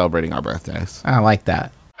then it's celebrating our birthdays. I like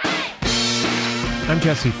that. I'm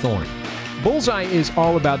Jesse Thorne. Bullseye is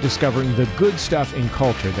all about discovering the good stuff in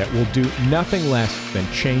culture that will do nothing less than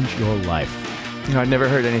change your life. You know, I'd never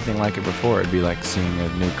heard anything like it before. It'd be like seeing a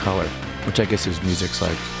new color, which I guess is music's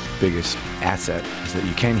like biggest asset, is that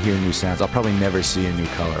you can hear new sounds. I'll probably never see a new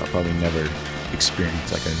color. I'll probably never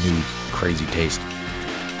experience like a new crazy taste,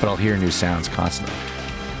 but I'll hear new sounds constantly.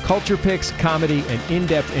 Culture picks, comedy, and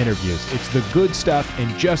in-depth interviews. It's the good stuff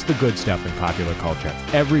and just the good stuff in popular culture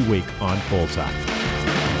every week on Bullseye.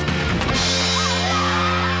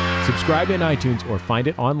 Subscribe in iTunes or find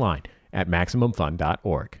it online at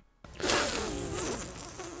MaximumFun.org.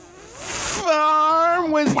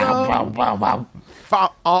 Farm wisdom.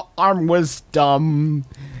 Farm wisdom.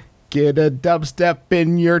 Get a dubstep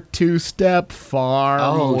in your two-step farm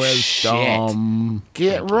Oh, wisdom.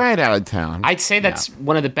 Get right out of town. I'd say that's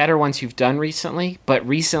one of the better ones you've done recently, but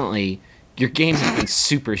recently your game has been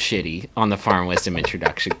super shitty on the Farm Wisdom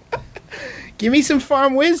introduction. Give me some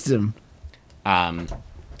farm wisdom, Can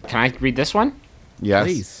I read this one? Yes.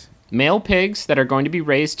 please. Male pigs that are going to be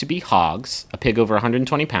raised to be hogs, a pig over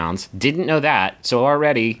 120 pounds. Didn't know that, so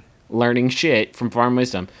already learning shit from Farm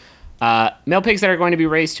Wisdom. Male pigs that are going to be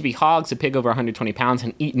raised to be hogs, a pig over 120 pounds,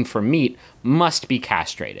 and eaten for meat must be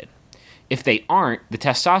castrated. If they aren't, the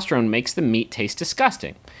testosterone makes the meat taste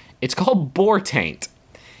disgusting. It's called boar taint.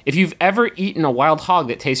 If you've ever eaten a wild hog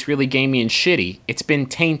that tastes really gamey and shitty, it's been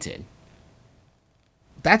tainted.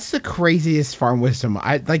 That's the craziest farm wisdom.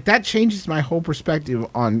 That changes my whole perspective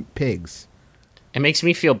on pigs. It makes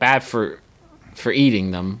me feel bad for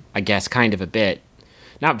eating them, I guess, kind of a bit.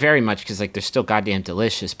 Not very much, because like they're still goddamn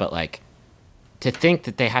delicious, but like to think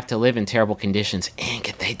that they have to live in terrible conditions and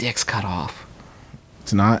get their dicks cut off.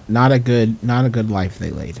 It's not a good life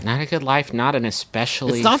they lead. Not a good life, not an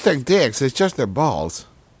especially. It's not their dicks, it's just their balls.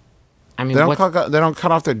 I mean, They what? don't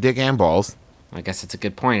cut off their dick and balls. I guess it's a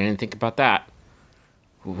good point. I didn't think about that.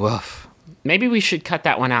 Woof. Maybe we should cut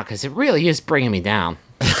that one out because it really is bringing me down.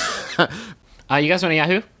 You guys want a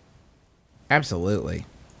Yahoo? Absolutely.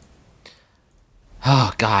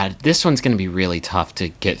 Oh, God. This one's going to be really tough to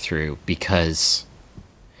get through because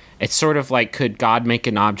it's sort of like, could God make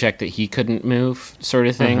an object that he couldn't move sort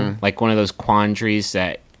of thing? Like one of those quandaries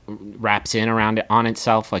that wraps in around it on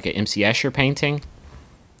itself like an MC Escher painting.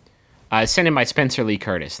 Sent in by Spencer Lee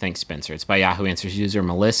Curtis. Thanks, Spencer. It's by Yahoo Answers user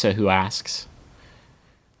Melissa, who asks,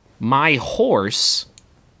 "My horse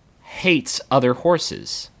hates other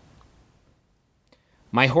horses.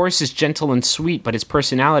 My horse is gentle and sweet, but his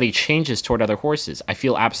personality changes toward other horses. I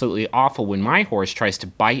feel absolutely awful when my horse tries to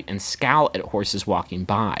bite and scowl at horses walking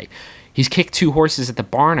by. He's kicked 2 horses at the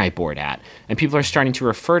barn I board at, and people are starting to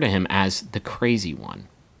refer to him as the crazy one.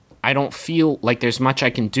 I don't feel like there's much I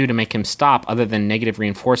can do to make him stop other than negative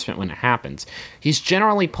reinforcement when it happens. He's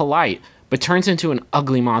generally polite, but turns into an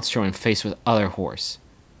ugly monster when faced with other horse.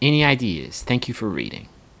 Any ideas? Thank you for reading.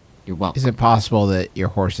 You're welcome." Is it possible that your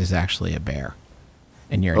horse is actually a bear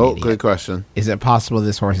and you're an Oh, idiot? good question. Is it possible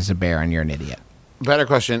this horse is a bear and you're an idiot? Better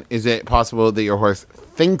question. Is it possible that your horse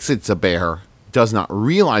thinks it's a bear, does not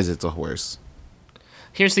realize it's a horse?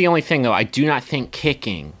 Here's the only thing, though. I do not think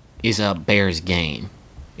kicking is a bear's game.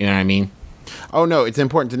 You know what I mean? Oh, no. It's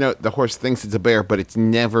important to note the horse thinks it's a bear, but it's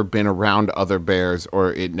never been around other bears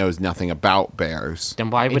or it knows nothing about bears. Then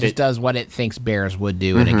why It would just it? does what it thinks bears would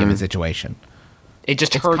do in a given situation. It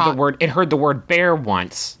just it's heard the caught- word. It heard the word bear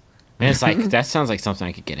once, and it's like that sounds like something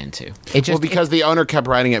I could get into. It just Well, because the owner kept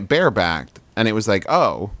riding it barebacked, and it was like,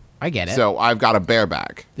 oh, I get it. so I've got a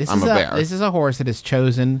bareback. I'm a bear. This is a horse that has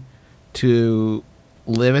chosen to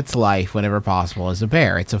live its life whenever possible as a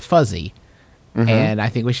bear. It's a fuzzy, and I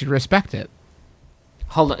think we should respect it.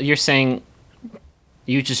 Hold on, you're saying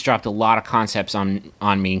You just dropped a lot of concepts on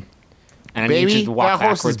me, and I need you Baby, to walk that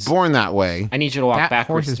horse backwards. is born that way. I need you to walk That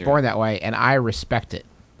backwards. horse is through born it. that way, and I respect it.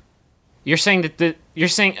 You're saying that you're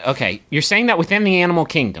saying that within the animal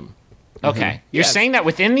kingdom. Okay, you're Yes. saying that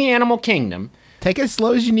within the animal kingdom. Take it as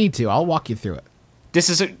slow as you need to. I'll walk you through it.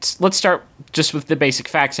 Let's start just with the basic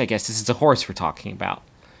facts. I guess this is a horse we're talking about.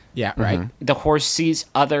 Yeah, right. The horse sees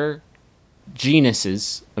other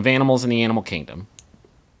genuses of animals in the animal kingdom,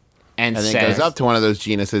 and And says, then goes up to one of those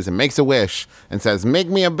genuses and makes a wish and says, "Make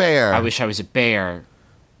me a bear." I wish I was a bear,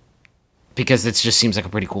 because it just seems like a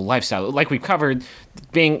pretty cool lifestyle. Like we've covered,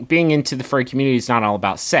 being into the furry community is not all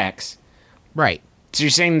about sex. Right. So you're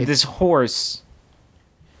saying that this horse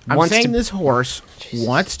I'm wants saying to... this horse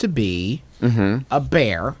wants to be a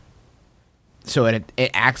bear, so it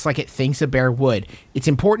acts like it thinks a bear would. It's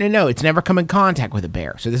important to know it's never come in contact with a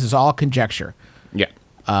bear, so this is all conjecture Yeah.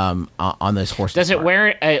 on this horse. Does it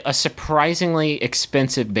wear a surprisingly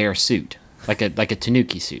expensive bear suit, like a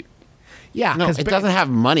tanuki suit? Yeah, No, it doesn't have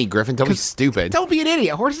money, Griffin. Don't be stupid. Don't be an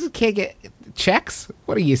idiot. Horses can't get checks.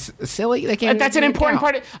 What are you, silly? They can't. That's an important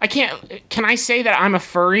part. Can I say that I'm a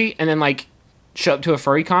furry and then like show up to a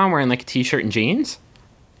furry con wearing like a t-shirt and jeans?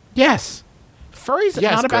 Yes. Furry's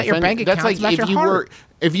Yes, not about your Griffin. bank account. That's like it's about if your you heart.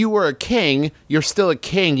 if you were a king, you're still a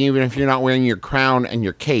king, even if you're not wearing your crown and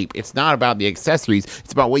your cape. It's not about the accessories.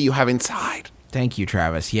 It's about what you have inside. Thank you,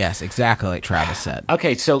 Travis. Yes, exactly like Travis said.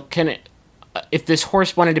 Okay, so can it? If this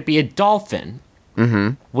horse wanted to be a dolphin,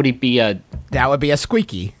 would he be a? That would be a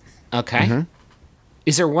squeaky. Okay.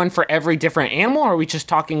 Is there one for every different animal, or are we just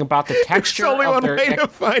talking about the texture There's only of one their? way to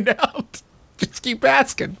find out. Just keep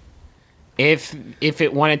asking. If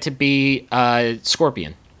it wanted to be a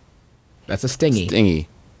scorpion, That's a stingy. Stingy.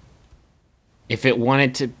 if it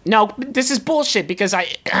wanted to, no, this is bullshit. Because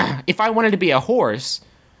if I wanted to be a horse,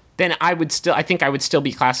 then I think I would still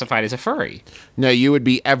be classified as a furry. No, you would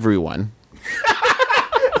be everyone.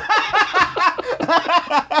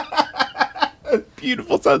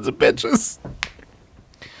 Beautiful sons of bitches.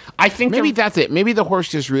 I think Maybe that's it. Maybe the horse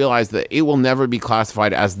just realized that it will never be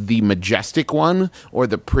classified as the majestic one or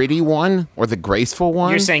the pretty one or the graceful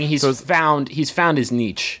one. you're saying he's So found his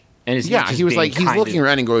niche, and his yeah, niche is he was being like, he's kind looking of-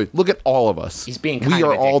 around and going, look at all of us. He's being we kind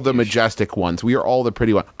are of a all dick the douche. majestic ones. We are all the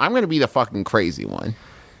pretty ones. I'm going to be the fucking crazy one.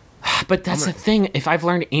 But that's the thing. If I've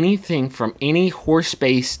learned anything from any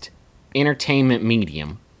horse-based entertainment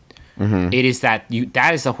medium, it is that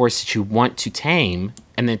that is the horse that you want to tame,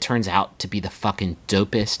 and then it turns out to be the fucking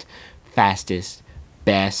dopest, fastest,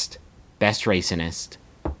 best racingest.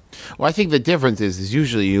 Well, I think the difference is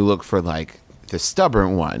usually you look for like the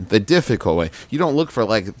stubborn one, the difficult way. You don't look for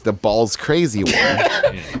like the balls crazy one.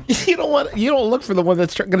 You don't look for the one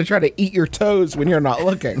that's going to try to eat your toes when you're not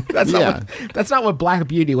looking. That's not what Black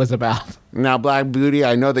Beauty was about. Now, Black Beauty,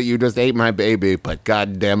 I know that you just ate my baby, but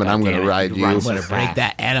god damn it, I'm going to ride you. I'm going to break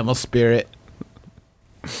that animal spirit.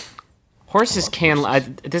 Horses can.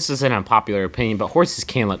 This is an unpopular opinion, but horses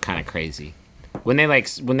can look kind of crazy when they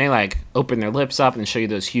like open their lips up and show you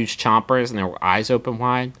those huge chompers and their eyes open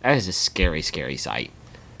wide. That is a scary, scary sight.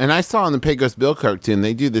 And I saw in the Pecos Bill cartoon,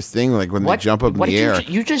 they do this thing like when they jump up in the did air.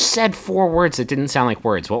 you just said 4 words that didn't sound like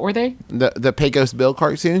words. What were they? The Pecos Bill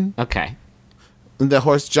cartoon, Okay. the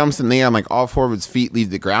horse jumps in the air and like all 4 of its feet leave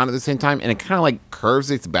the ground at the same time, and it kind of like curves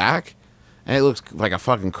its back, and it looks like a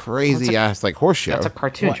fucking crazy ass like horse show. That's a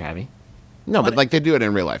cartoon, What? Travi. No, but like they do it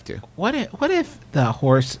in real life too. What if the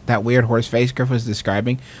horse, that weird horse face Griff was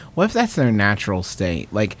describing, what if that's their natural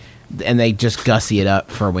state? Like, and they just gussy it up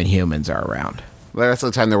for when humans are around. The rest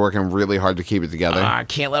of the time they're working really hard to keep it together. I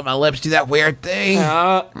can't let my lips do that weird thing.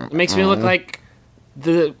 Makes me look like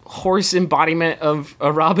the horse embodiment of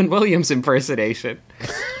a Robin Williams impersonation.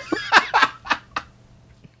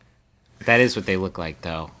 That is what they look like,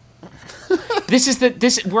 though.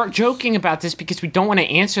 We're joking about this because we don't want to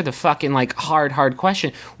answer the fucking like hard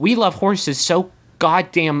question. We love horses so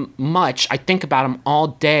goddamn much. I think about them all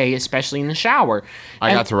day, especially in the shower.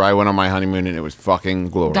 I got to ride one on my honeymoon and it was fucking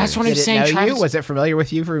glorious. That's what I'm Did it saying. know Travis, you? Was it familiar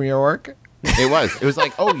with you from your work? It was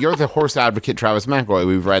like, oh, you're the horse advocate Travis McElroy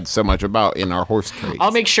we've read so much about in our horse craze.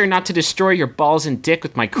 I'll make sure not to destroy your balls and dick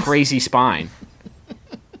with my crazy spine.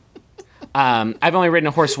 I've only ridden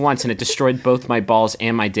a horse once, and it destroyed both my balls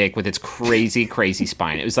and my dick with its crazy, crazy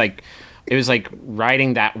spine. It was like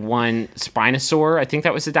riding that one Spinosaur. I think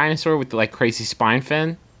that was the dinosaur with the like crazy spine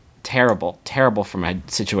fin. Terrible for my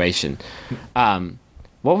situation.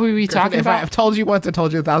 What were we talking If about? I've told you once, I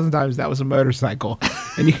told you 1,000 times that was a motorcycle.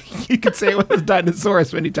 And you can say it was a dinosaur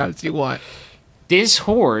as many times as you want. This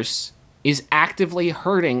horse is actively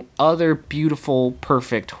hurting other beautiful,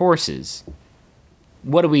 perfect horses.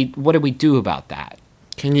 What do we do about that?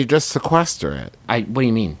 Can you just sequester it? What do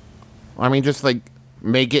you mean? I mean, just like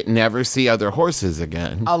make it never see other horses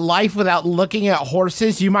again. A life without looking at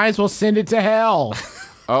horses, you might as well send it to hell.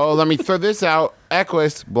 Oh, let me throw this out.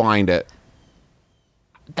 Equus, blind it.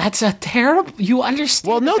 That's a terrible. You understand?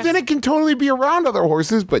 Well, no, then it can totally be around other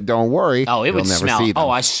horses, but don't worry. Oh, it you'll would never smell. see them. Oh,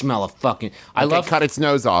 I smell a fucking. I Okay, love. cut its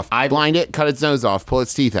nose off. Blind it, cut its nose off, pull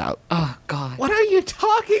its teeth out. Oh God. What are you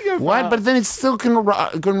talking about? What? But then it still can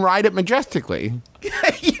ride it majestically.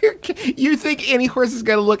 You think any horse is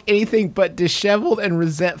going to look anything but disheveled and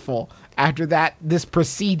resentful after this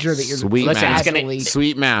procedure that you're Sweet Listen, mask. it's gonna-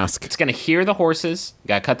 Sweet mask. It's gonna hear the horses.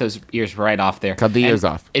 Gotta cut those ears right off there. Cut the And ears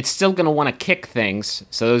off. It's still gonna want to kick things,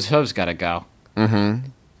 so those hooves gotta go. Mm-hmm.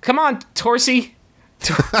 Come on, Torsey.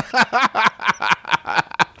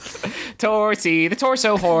 Torsey, the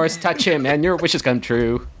torso horse. Touch him, and your wishes come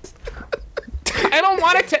true. I don't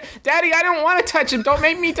want to, Daddy. I don't want to touch him. Don't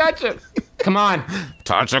make me touch him. Come on.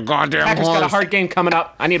 Touch a goddamn Packers horse. got a hard game coming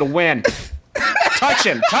up. I need a win. Touch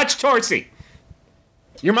him. Touch Torsey.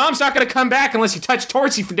 Your mom's not going to come back unless you touch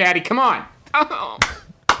Torsey for Daddy. Come on. Oh.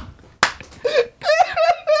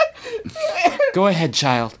 Go ahead,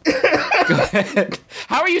 child. Go ahead.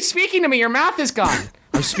 How are you speaking to me? Your mouth is gone.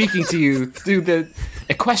 I'm speaking to you through the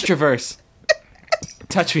Equestriverse.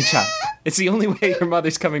 Touch me, child. It's the only way your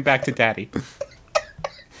mother's coming back to Daddy.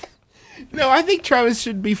 No, I think Travis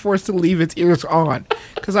should be forced to leave its ears on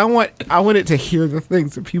because I want it to hear the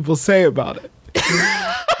things that people say about it.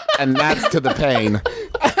 And that's to the pain.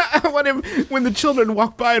 I want him when the children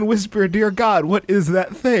walk by and whisper, "Dear God, what is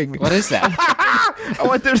that thing?" What is that? I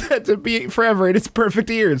want them to be forever in its perfect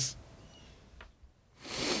ears.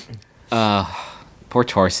 Poor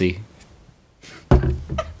Torsey.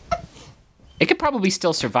 It could probably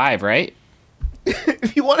still survive, right?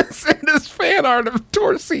 If you want to send us fan art of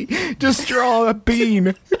Torsey, just draw a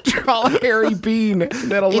bean. Draw a hairy bean.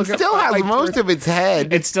 That'll It look still has like most of its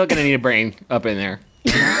head. It's still gonna need a brain up in there.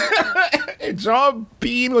 Draw a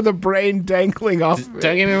bean with a brain dangling off of it.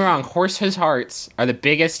 Don't get me wrong, horses' hearts are the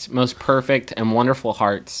biggest, most perfect, and wonderful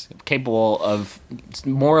hearts, capable of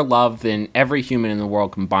more love than every human in the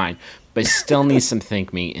world combined, but still needs some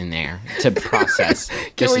think meat in there to process.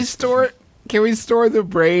 Can we store the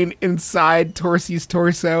brain inside Torsey's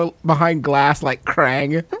torso behind glass like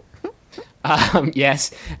Krang?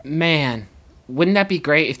 Yes. Man, wouldn't that be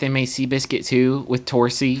great if they made Seabiscuit 2 with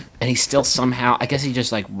Torsey, and he still somehow, I guess he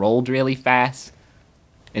just like rolled really fast,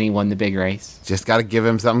 and he won the big race. Just got to give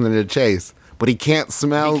him something to chase. But he can't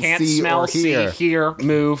smell, He can't see, smell, or hear. see, hear,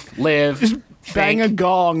 move, live. Just bang a think.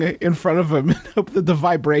 gong in front of him and hope that the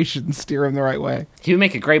vibrations steer him the right way. He would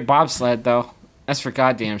make a great bobsled, though. That's for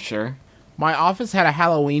goddamn sure. My office had a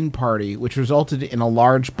Halloween party, which resulted in a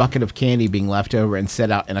large bucket of candy being left over and set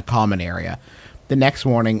out in a common area. The next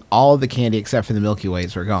morning, all of the candy except for the Milky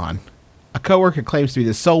Ways were gone. A coworker claims to be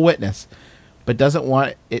the sole witness, but doesn't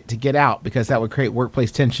want it to get out because that would create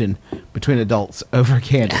workplace tension between adults over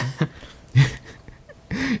candy.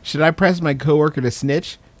 Should I press my coworker to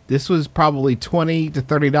snitch? This was probably $20 to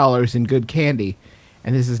 $30 in good candy,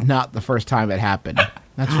 and this is not the first time it happened.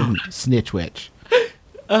 That's from Snitch Witch.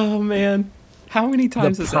 Oh, man. How many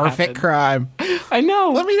times The has perfect that crime. happened? I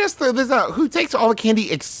know. Let me just throw this out. Who takes all the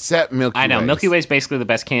candy except Milky Way? I know. Milky Way is basically the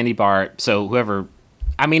best candy bar, so whoever...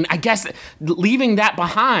 I mean, I guess leaving that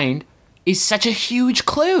behind is such a huge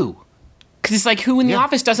clue. Because it's like, who in the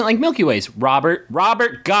office doesn't like Milky Ways? Robert,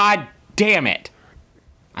 God damn it.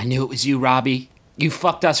 I knew it was you, Robbie. You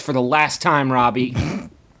fucked us for the last time, Robbie.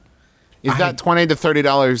 Is that $20 to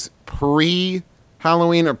 $30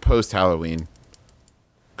 pre-Halloween or post-Halloween?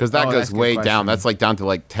 Because that Oh, that's goes a good way question. down. That's like down to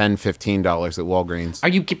like $10, $15 at Walgreens. Are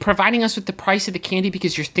you providing us with the price of the candy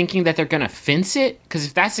because you're thinking that they're going to fence it? Because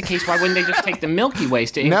if that's the case, why wouldn't they just take the Milky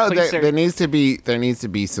Ways to No, increase there needs to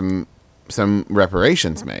be some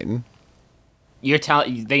reparations made. You're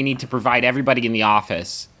telling they need to provide everybody in the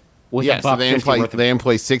office with Yeah, a so buck they 50 employ worth of... they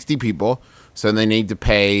employ 60 people, so they need to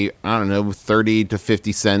pay, I don't know, 30 to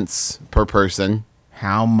 50 cents per person.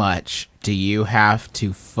 How much do you have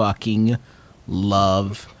to fucking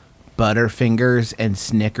love Butterfingers and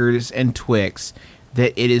Snickers and Twix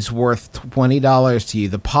that it is worth $20 to you?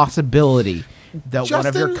 The possibility that one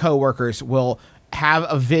of your Justin? coworkers will have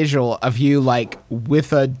a visual of you like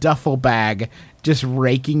with a duffel bag just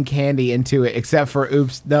raking candy into it, except for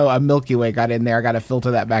oops, no, a Milky Way got in there. I got to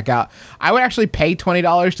filter that back out. I would actually pay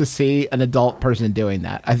 $20 to see an adult person doing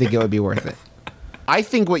that. I think it would be worth it. I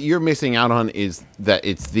think what you're missing out on is that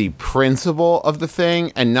it's the principle of the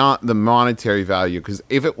thing and not the monetary value. Because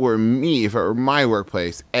if it were me, if it were my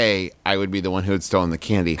workplace, A, I would be the one who had stolen the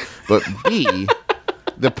candy. But B,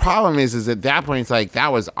 The problem is at that point, it's like,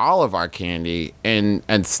 that was all of our candy,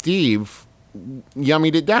 and Steve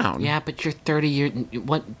yummied it down. Yeah, but you're 30.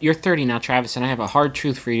 You're 30 now, Travis, and I have a hard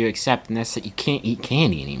truth for you to accept, and that's that you can't eat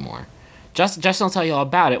candy anymore. Justin will tell you all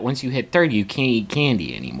about it. Once you hit 30, you can't eat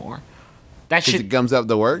candy anymore. That shit, It gums up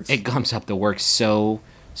the works? it gums up the works so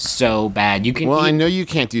bad. You can Well, eat, I know you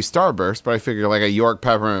can't do Starburst, but I figure like a York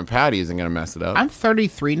peppermint patty isn't going to mess it up. I'm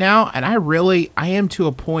 33 now, and I am to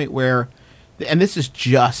a point where, and this has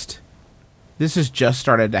just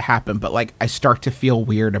started to happen, but like I start to feel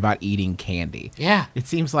weird about eating candy. Yeah. It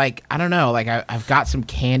seems like, I don't know, like I've got some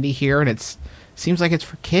candy here, and seems like it's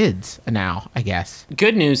for kids now, I guess.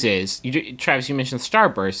 Good news is, Travis, you mentioned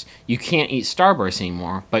Starburst. You can't eat Starburst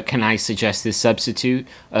anymore, but can I suggest this substitute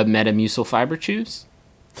of Metamucil fiber chews?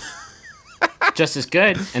 Just as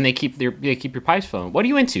good, and they keep your pipes flowing. What are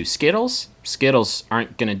you into? Skittles? Skittles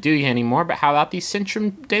aren't gonna do you anymore. But how about these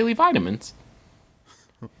Centrum Daily Vitamins?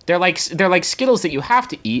 They're like Skittles that you have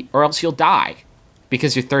to eat, or else you'll die,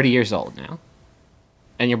 because you're 30 years old now,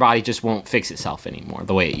 and your body just won't fix itself anymore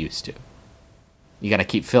the way it used to. You got to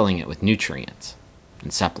keep filling it with nutrients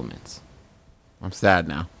and supplements. I'm sad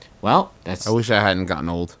now. Well, that's. I wish I hadn't gotten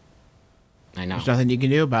old. I know. There's nothing you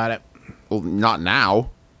can do about it. Well, not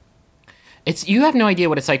now. You have no idea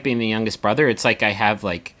what it's like being the youngest brother. It's like I have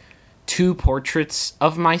like 2 portraits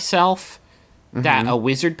of myself that a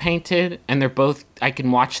wizard painted, and they're both. I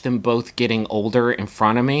can watch them both getting older in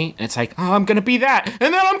front of me, and it's like, oh, I'm gonna be that,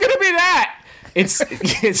 and then I'm gonna be that.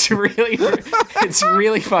 It's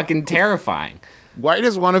really fucking terrifying. Why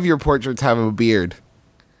does one of your portraits have a beard?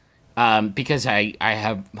 Because I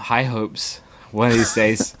have high hopes. One of these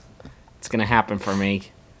days, it's gonna happen for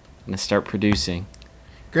me. I'm gonna start producing.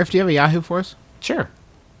 Griff, do you have a Yahoo for us? Sure.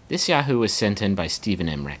 This Yahoo was sent in by Stephen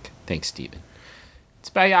Emmerich. Thanks, Stephen. It's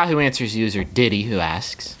by Yahoo Answers user Diddy, who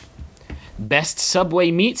asks, best Subway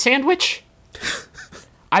meat sandwich?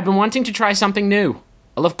 I've been wanting to try something new.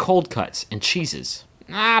 I love cold cuts and cheeses.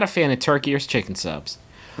 Not a fan of turkey or chicken subs.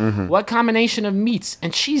 What combination of meats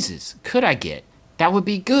and cheeses could I get that would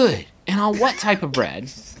be good? And on what type of bread?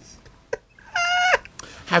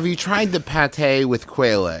 Have you tried the pate with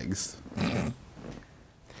quail eggs?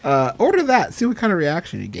 Order that. See what kind of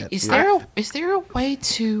reaction you get. Is there a way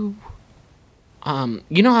to,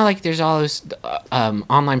 you know how like there's all those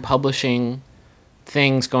online publishing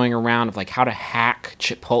things going around of like how to hack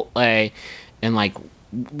Chipotle and like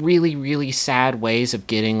really, really sad ways of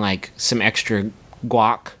getting like some extra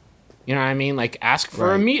guac. You know what I mean? Like ask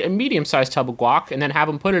for a medium-sized tub of guac and then have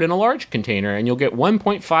them put it in a large container and you'll get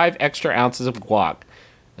 1.5 extra ounces of guac.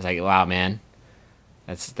 I was like, wow, man.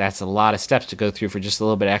 That's a lot of steps to go through for just a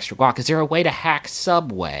little bit of extra guac. Is there a way to hack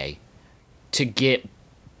Subway to get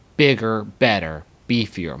bigger, better,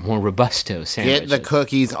 beefier, more robusto sandwiches? Get the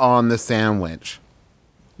cookies on the sandwich.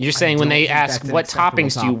 You're saying when they ask what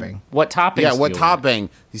toppings do you, what toppings? Yeah, what do you want? topping?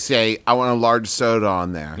 You say, I want a large soda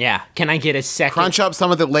on there. Yeah, can I get a second? Crunch up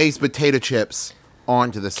some of the Lay's potato chips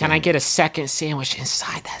onto the sandwich. Can I get a second sandwich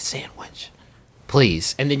inside that sandwich?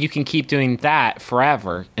 Please. And then you can keep doing that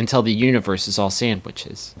forever until the universe is all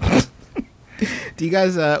sandwiches. Do you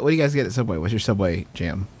guys? What do you guys get at Subway? What's your Subway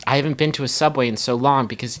jam? I haven't been to a Subway in so long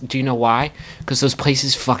because, do you know why? Because those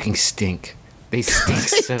places fucking stink. They stink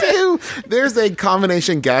so. Dude, there's a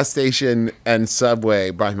combination gas station and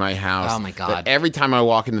Subway by my house. Oh my God. that every time I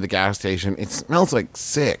walk into the gas station, it smells like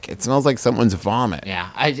sick. It smells like someone's vomit.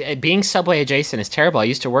 Yeah, being Subway adjacent is terrible. I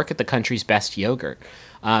used to work at the country's best yogurt.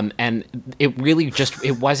 And it really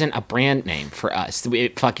it wasn't a brand name for us.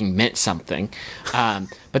 It fucking meant something.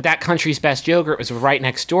 But that country's best yogurt was right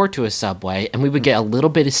next door to a Subway, and we would get a little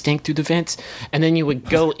bit of stink through the vents, and then you would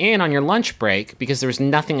go in on your lunch break because there was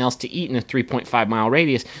nothing else to eat in a 3.5 mile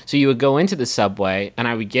radius. So you would go into the Subway, and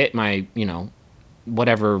I would get my,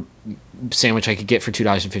 whatever sandwich I could get for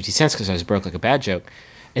 $2.50 because I was broke like a bad joke.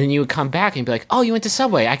 And then you would come back and be like, oh, you went to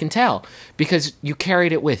Subway, I can tell. Because you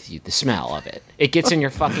carried it with you, the smell of it. It gets in your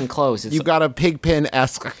fucking clothes. You got a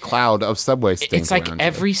Pigpen-esque cloud of Subway stink. It's like around you.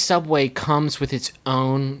 every Subway comes with its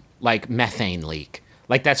own, like, methane leak.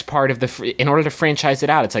 Like, that's part of in order to franchise it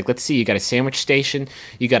out, it's like, let's see, you got a sandwich station,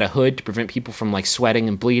 you got a hood to prevent people from, like, sweating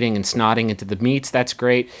and bleeding and snotting into the meats, that's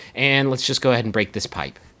great. And let's just go ahead and break this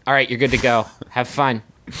pipe. All right, you're good to go. Have fun.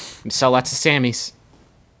 Sell lots of Sammys.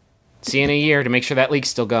 See you in a year to make sure that leak's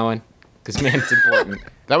still going. Because, man, it's important.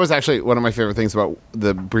 That was actually one of my favorite things about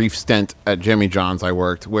the brief stint at Jimmy John's I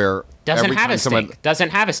worked, where Doesn't have a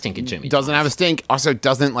stink at Jimmy doesn't John's. have a stink. Also,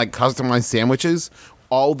 doesn't like customize sandwiches.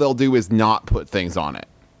 All they'll do is not put things on it.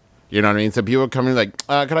 You know what I mean? So people come in like,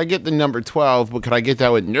 could I get the number 12? But could I get that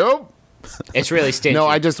with nope? It's really stingy. No,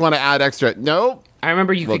 I just want to add extra. Nope. I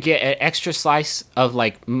remember you could get an extra slice of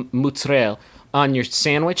like mozzarella on your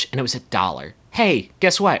sandwich, and it was $1. Hey,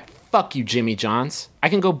 guess what? Fuck you, Jimmy John's. I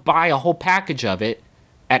can go buy a whole package of it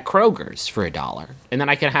at Kroger's for $1, and then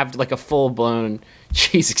I can have like a full-blown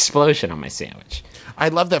cheese explosion on my sandwich. I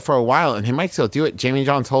loved that for a while, and he might still do it. Jamie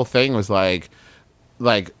John's whole thing was like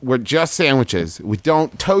we're just sandwiches. We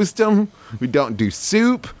don't toast them. We don't do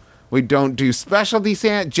soup. We don't do specialty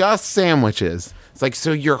just sandwiches. It's like,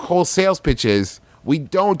 so your whole sales pitch is, we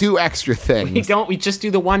don't do extra things. We just do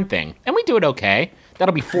the one thing, and we do it okay.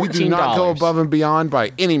 That'll be $14. We do not go above and beyond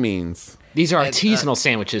by any means. These are artisanal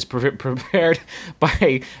sandwiches prepared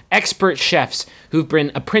by expert chefs who've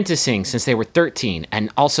been apprenticing since they were 13, and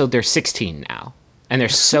also they're 16 now. And they're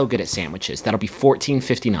so good at sandwiches. That'll be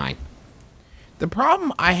 $14.59. The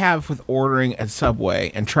problem I have with ordering at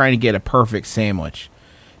Subway and trying to get a perfect sandwich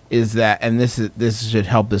is that, and this should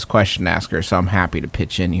help this question asker, so I'm happy to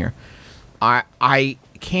pitch in here. I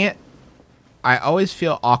always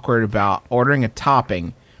feel awkward about ordering a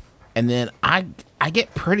topping, and then I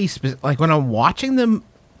get pretty like when I'm watching them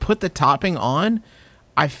put the topping on,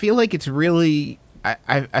 I feel like it's really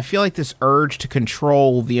I feel like this urge to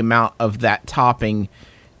control the amount of that topping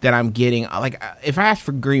that I'm getting. Like if I ask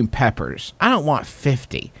for green peppers, I don't want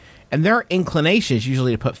 50. And their inclination is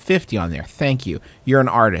usually to put 50 on there. Thank you. You're an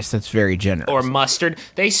artist. That's very generous. Or mustard.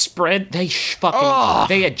 They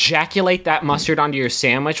ejaculate that mustard onto your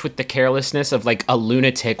sandwich with the carelessness of like a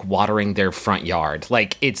lunatic watering their front yard.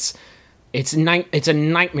 Like it's a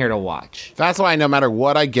nightmare to watch. That's why no matter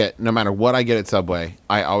what I get at Subway,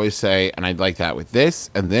 I always say, and I'd like that with this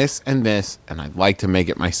and this and this, and I'd like to make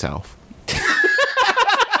it myself.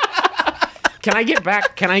 Can I get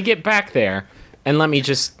back there and let me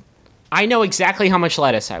just... I know exactly how much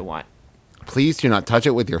lettuce I want. Please do not touch it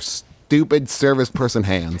with your stupid service person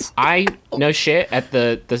hands. I know shit at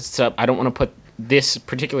the sub. I don't want to put this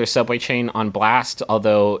particular Subway chain on blast,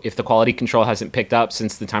 although if the quality control hasn't picked up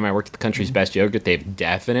since the time I worked at the country's best yogurt, they've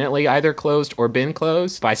definitely either closed or been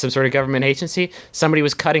closed by some sort of government agency. Somebody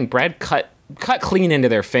was cutting bread, cut clean into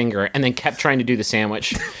their finger, and then kept trying to do the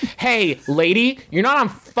sandwich. Hey, lady, you're not on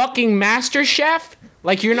fucking MasterChef?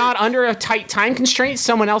 Like, you're not under a tight time constraint?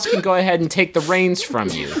 Someone else can go ahead and take the reins from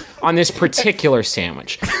you on this particular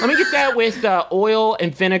sandwich. Let me get that with oil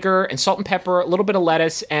and vinegar and salt and pepper, a little bit of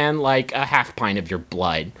lettuce, and, like, a half pint of your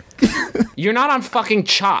blood. You're not on fucking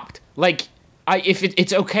Chopped. Like,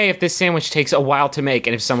 it's okay if this sandwich takes a while to make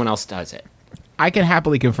and if someone else does it. I can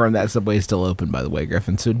happily confirm that Subway is still open, by the way,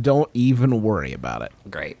 Griffin, so don't even worry about it.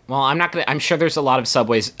 Great. Well, I'm sure there's a lot of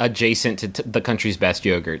Subways adjacent to the country's best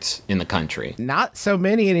yogurts in the country. Not so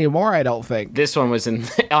many anymore, I don't think. This one was on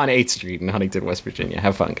 8th Street in Huntington, West Virginia.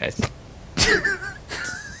 Have fun, guys.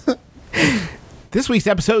 This week's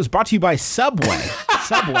episode is brought to you by Subway.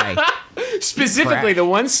 Subway. Specifically the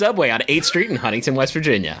one Subway on 8th Street in Huntington, West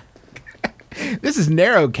Virginia. This is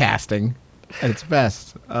narrow casting at its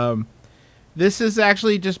best. This has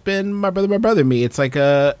actually just been My Brother, Me. It's like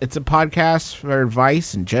it's a podcast for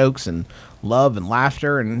advice and jokes and love and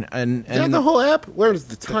laughter and Is that the whole app? Where does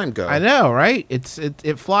the time go? I know, right?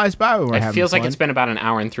 It flies by when we're having fun. It feels like it's been about an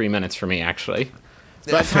hour and 3 minutes for me, actually. It's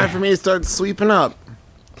about time for me to start sweeping up.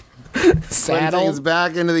 Sad Putting things old...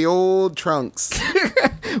 back into the old trunks.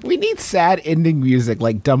 We need sad ending music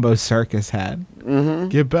like Dumbo Circus had. Mm-hmm.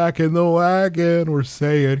 Get back in the wagon. We're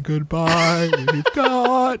saying goodbye. We've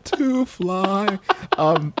got to fly.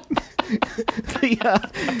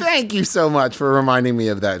 Thank you so much for reminding me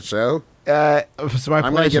of that show. It's my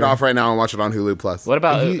I'm going to get off right now and watch it on Hulu Plus. What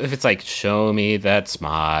about if it's like "Show Me That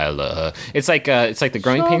Smile"? It's like the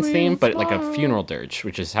Growing Pains theme, but like a funeral dirge,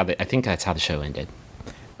 which is I think that's how the show ended.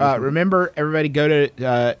 Remember, everybody go to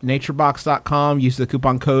naturebox.com, use the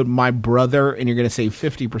coupon code MyBrother, and you're going to save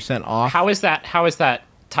 50% off. How is that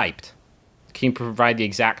typed? Can you provide the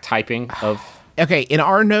exact typing of... Okay, in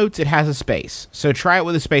our notes, it has a space. So try it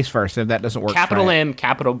with a space first. If that doesn't work, capital try M,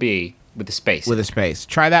 capital B, with a space. With a space.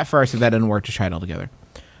 Try that first. If that doesn't work, just try it all together.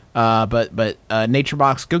 But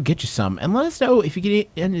NatureBox, go get you some. And let us know if you get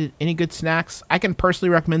any good snacks. I can personally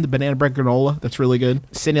recommend the banana bread granola. That's really good.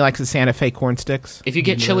 Cindy likes the Santa Fe corn sticks. If you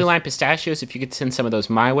get chili lime pistachios, if you could send some of those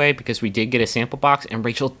my way, because we did get a sample box, and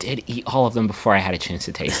Rachel did eat all of them before I had a chance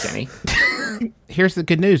to taste any. Here's the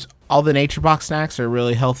good news. All the NatureBox snacks are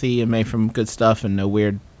really healthy and made from good stuff and no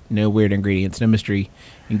weird ingredients, no mystery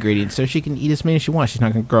ingredients. So she can eat as many as she wants. She's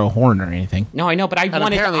not going to grow a horn or anything. No, I know, but I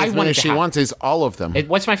wanted she wants is all of them.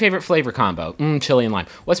 What's my favorite flavor combo? Chili and lime.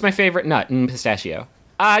 What's my favorite nut?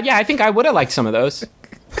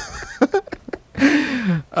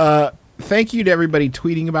 thank you to everybody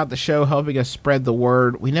tweeting about the show, helping us spread the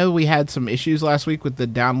word. We know we had some issues last week with the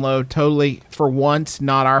download. Totally, for once,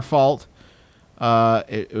 not our fault.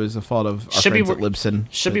 It was the fault of our friends at Libsyn.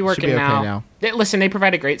 Should be working okay now. Listen, they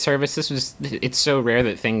provide a great service. It's so rare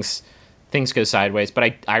that things go sideways,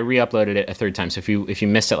 but I re-uploaded it a third time. So if you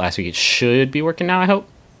missed it last week, it should be working now, I hope.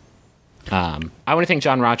 I want to thank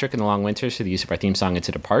John Roderick and the Long Winters for the use of our theme song "It's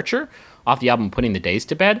a Departure" off the album "Putting the Days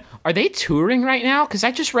to Bed." Are they touring right now? Because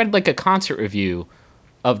I just read like a concert review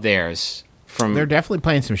of theirs from. They're definitely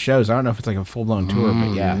playing some shows. I don't know if it's like a full blown tour,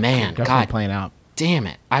 but yeah, man, definitely God, playing out. Damn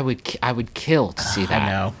it! I would kill to see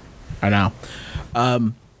that. I know.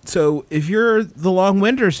 So if you're the Long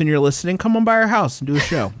Winters and you're listening, come on by our house and do a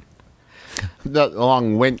show. The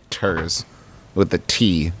Long Winters with the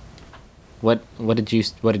T. What did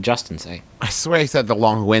Justin say? I swear he said the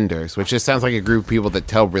Long Winters, which just sounds like a group of people that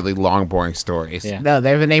tell really long, boring stories. Yeah. No, they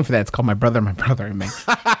have a name for that. It's called My Brother and Me.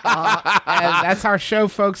 And that's our show,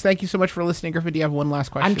 folks. Thank you so much for listening. Griffin, do you have one last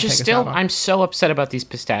question? I'm so upset about these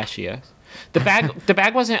pistachios. The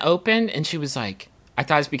bag wasn't open, and she was like, I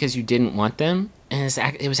thought it's because you didn't want them. And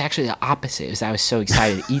it was actually the opposite. I was so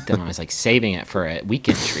excited to eat them. I was like saving it for a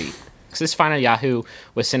weekend treat. Because this Find on Yahoo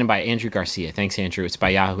was sent in by Andrew Garcia. Thanks, Andrew. It's by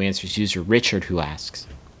Yahoo Answers user Richard, who asks,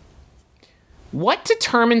 what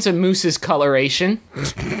determines a moose's coloration?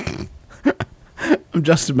 I'm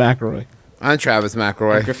Justin McElroy. I'm Travis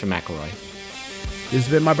McElroy. I'm Griffin McElroy. This has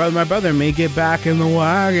been My Brother, and Me. Get back in the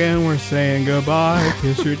wagon. We're saying goodbye.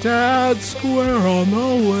 Kiss your dad square on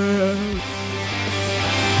the way.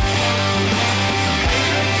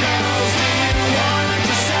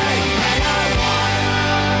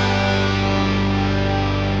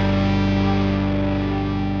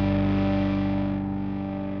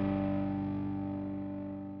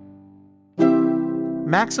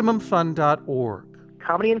 MaximumFun.org.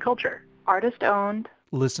 Comedy and culture. Artist owned.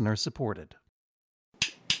 Listener supported.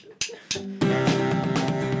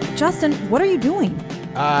 Justin, what are you doing?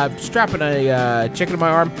 Strapping a chicken to my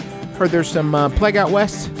arm. Heard there's some plague out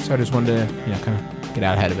west, so I just wanted to, kind of get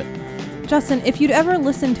out ahead of it. Justin, if you'd ever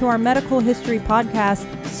listened to our medical history podcast,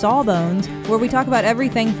 Sawbones, where we talk about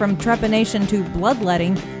everything from trepanation to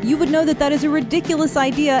bloodletting, you would know that is a ridiculous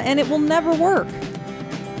idea and it will never work.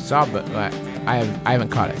 I haven't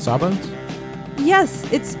caught it. Sawbones? Yes,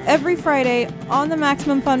 it's every Friday on the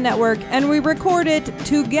Maximum Fun Network, and we record it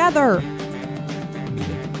together.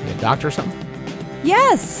 You a doctor or something?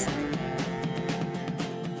 Yes!